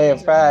 Thursday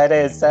and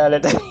Friday and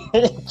Saturday.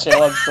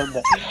 Chill on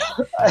Sunday.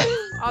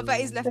 I bet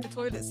he's left the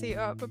toilet seat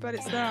up. I bet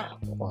it's that.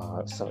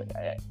 Wow, so,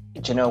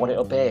 do you know what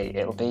it'll be?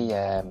 It'll be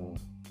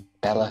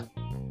Bella.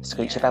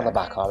 Screechy Bella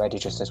back already,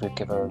 just as we've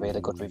given her a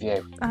really good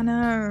review. I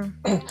know.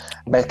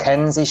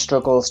 Mackenzie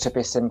struggles to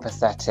be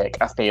sympathetic.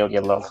 I feel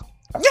you, love.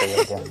 I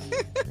feel you.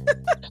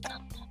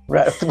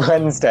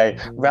 Wednesday,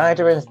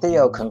 Ryder and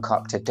Theo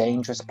concoct a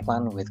dangerous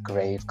plan with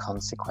grave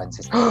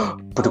consequences. Yeah.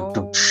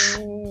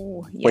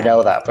 We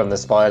know that from the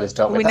spoilers,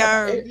 don't we? We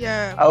know,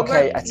 yeah.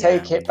 Okay, I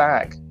take it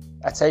back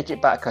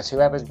because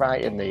whoever's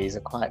writing these are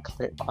quite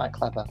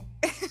clever.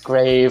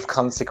 Grave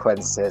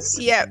consequences.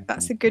 Yeah,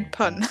 that's a good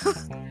pun.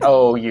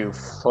 Oh, you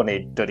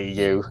funny duddy,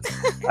 you.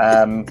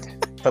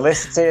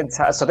 Felicity and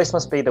so this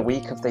must be the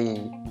week of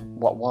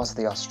what was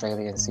the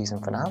Australian season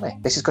finale.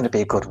 This is going to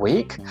be a good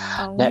week.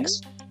 Oh.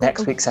 Next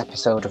week's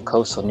episode of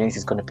Coastal News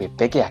is going to be a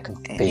biggie. I can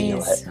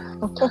feel it.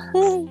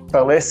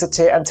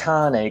 Felicity and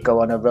Tane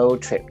go on a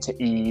road trip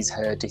to ease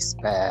her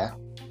despair.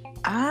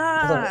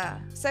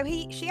 So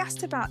she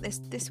asked about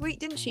this week,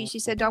 didn't she? She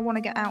said, I want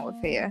to get out of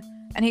here.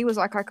 And he was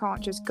like, I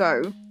can't just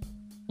go.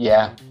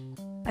 Yeah.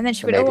 And then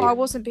she went, I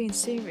wasn't being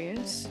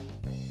serious.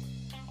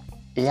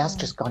 He has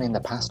just gone in the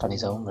past on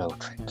his own road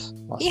trips.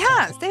 He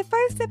has. They're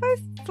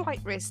both flight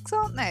risks,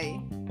 aren't they?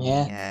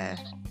 Yeah.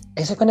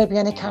 Is there going to be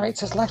any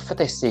characters left for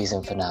this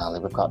season finale?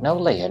 We've got no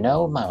Leah,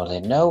 no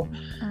Marilyn, no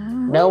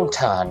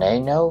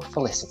Tane, no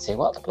Felicity.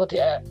 What the bloody...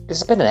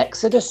 There's been an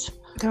exodus.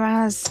 There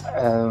has.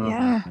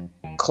 Yeah.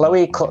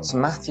 Chloe cuts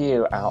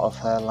Matthew out of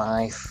her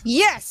life.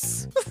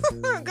 Yes!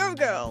 Go,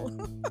 girl.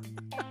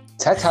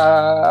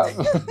 Ta-ta!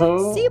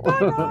 See you,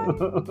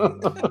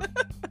 bye-bye.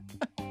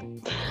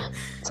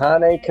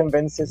 Tane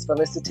convinces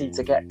Felicity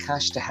to get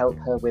cash to help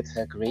her with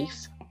her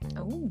grief.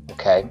 Oh.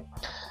 Okay,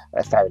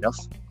 fair enough.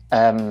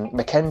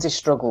 Mackenzie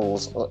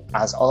struggles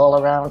as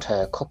all around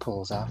her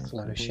couples are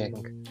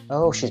flourishing.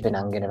 Oh, she's been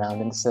hanging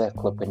around in the surf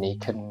club with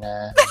Nick and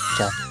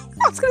John.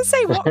 I was going to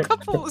say, what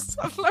couples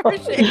are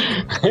flourishing?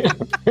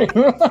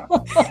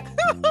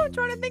 I'm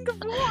trying to think of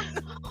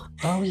one.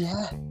 Oh,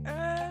 yeah.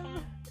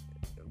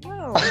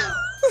 Well.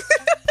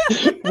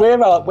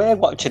 We're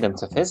watching them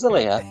to fizzle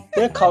here.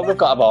 We've got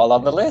them all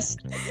on the list.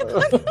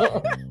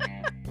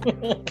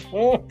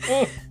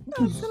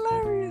 That's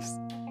hilarious.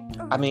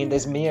 I mean,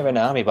 there's Mia and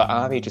Ari, but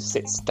Ari just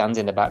stands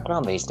in the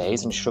background these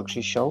days and shrugs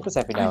his shoulders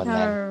every now and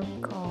then. Oh,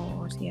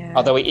 God, yeah.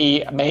 Although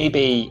he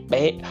maybe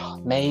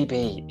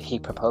he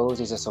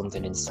proposes or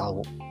something in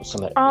something.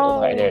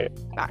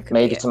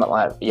 Maybe something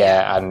like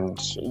and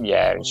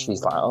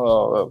she's like,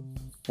 oh,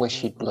 wish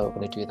he'd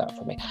Logan to do that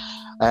for me.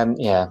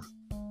 Yeah.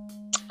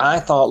 I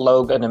thought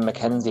Logan and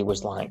Mackenzie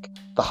was like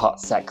the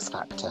hot sex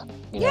factor,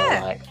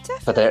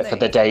 for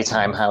the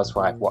daytime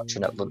housewife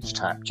watching at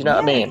lunchtime. Do you know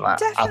what I mean? Like,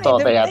 definitely. I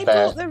thought they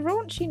brought the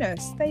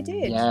raunchiness. They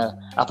did. Yeah,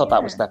 I thought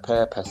that was their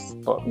purpose.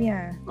 But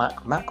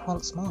Mac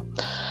wants more.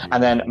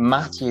 And then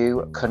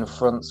Matthew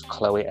confronts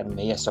Chloe and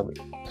Mia.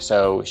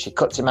 So she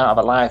cuts him out of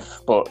her life,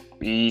 but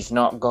he's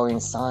not going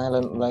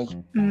silently.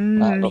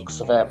 That looks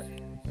of it.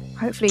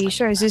 Hopefully, he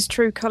shows his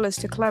true colours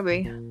to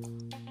Chloe.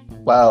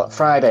 Well,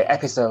 Friday,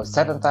 episode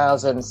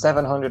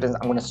 7,700 I'm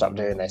going to stop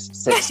doing this.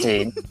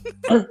 16.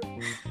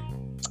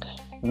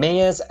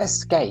 Mia's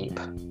escape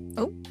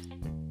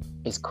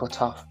is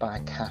cut off by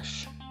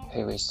Cash,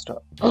 who is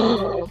stuck.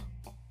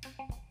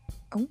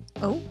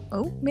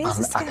 Mia's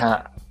escape.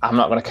 I'm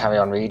not going to carry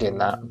on reading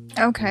that.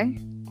 Okay.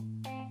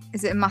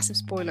 Is it a massive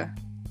spoiler?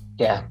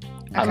 Yeah.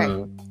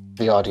 Okay.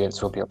 the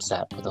audience will be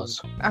upset with us.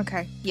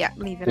 Okay, yeah,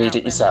 leave it. Read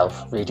it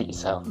yourself. Read it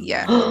yourself.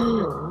 Yeah.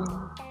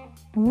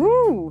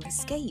 Ooh,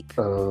 escape.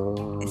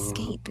 Oh.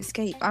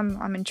 Escape.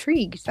 I'm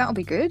intrigued. That'll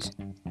be good.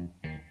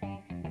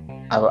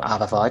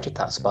 I've avoided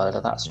that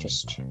spoiler. That's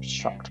just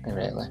shocked me,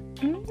 really.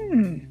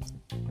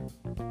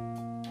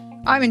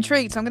 I'm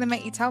intrigued, so I'm going to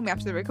make you tell me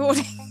after the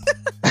recording.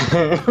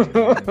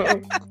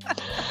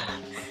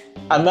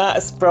 And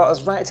that's brought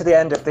us right to the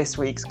end of this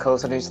week's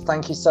Coastal News.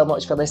 Thank you so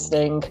much for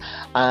listening.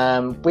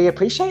 We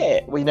appreciate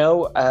it. We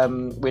know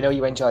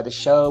you enjoy the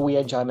show. We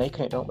enjoy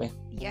making it, don't we?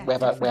 Yeah, we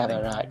have a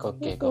right good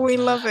giggle. We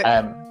love it.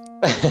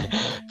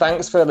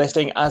 Thanks for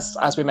listening.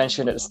 As we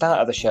mentioned at the start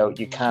of the show,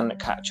 you can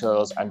catch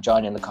us and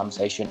join in the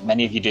conversation.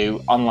 Many of you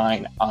do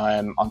online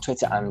on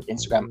Twitter and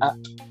Instagram at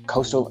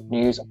Coastal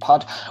News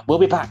Pod. We'll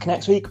be back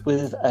next week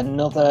with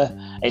another.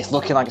 It's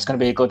looking like it's going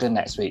to be a good one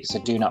next week, so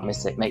do not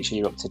miss it. Make sure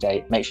you're up to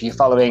date. Make sure you're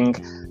following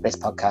this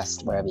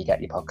podcast wherever you get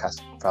your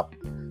podcast from.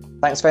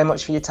 Thanks very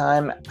much for your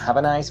time. Have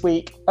a nice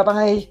week.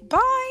 Bye-bye.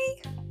 Bye.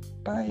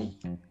 Bye.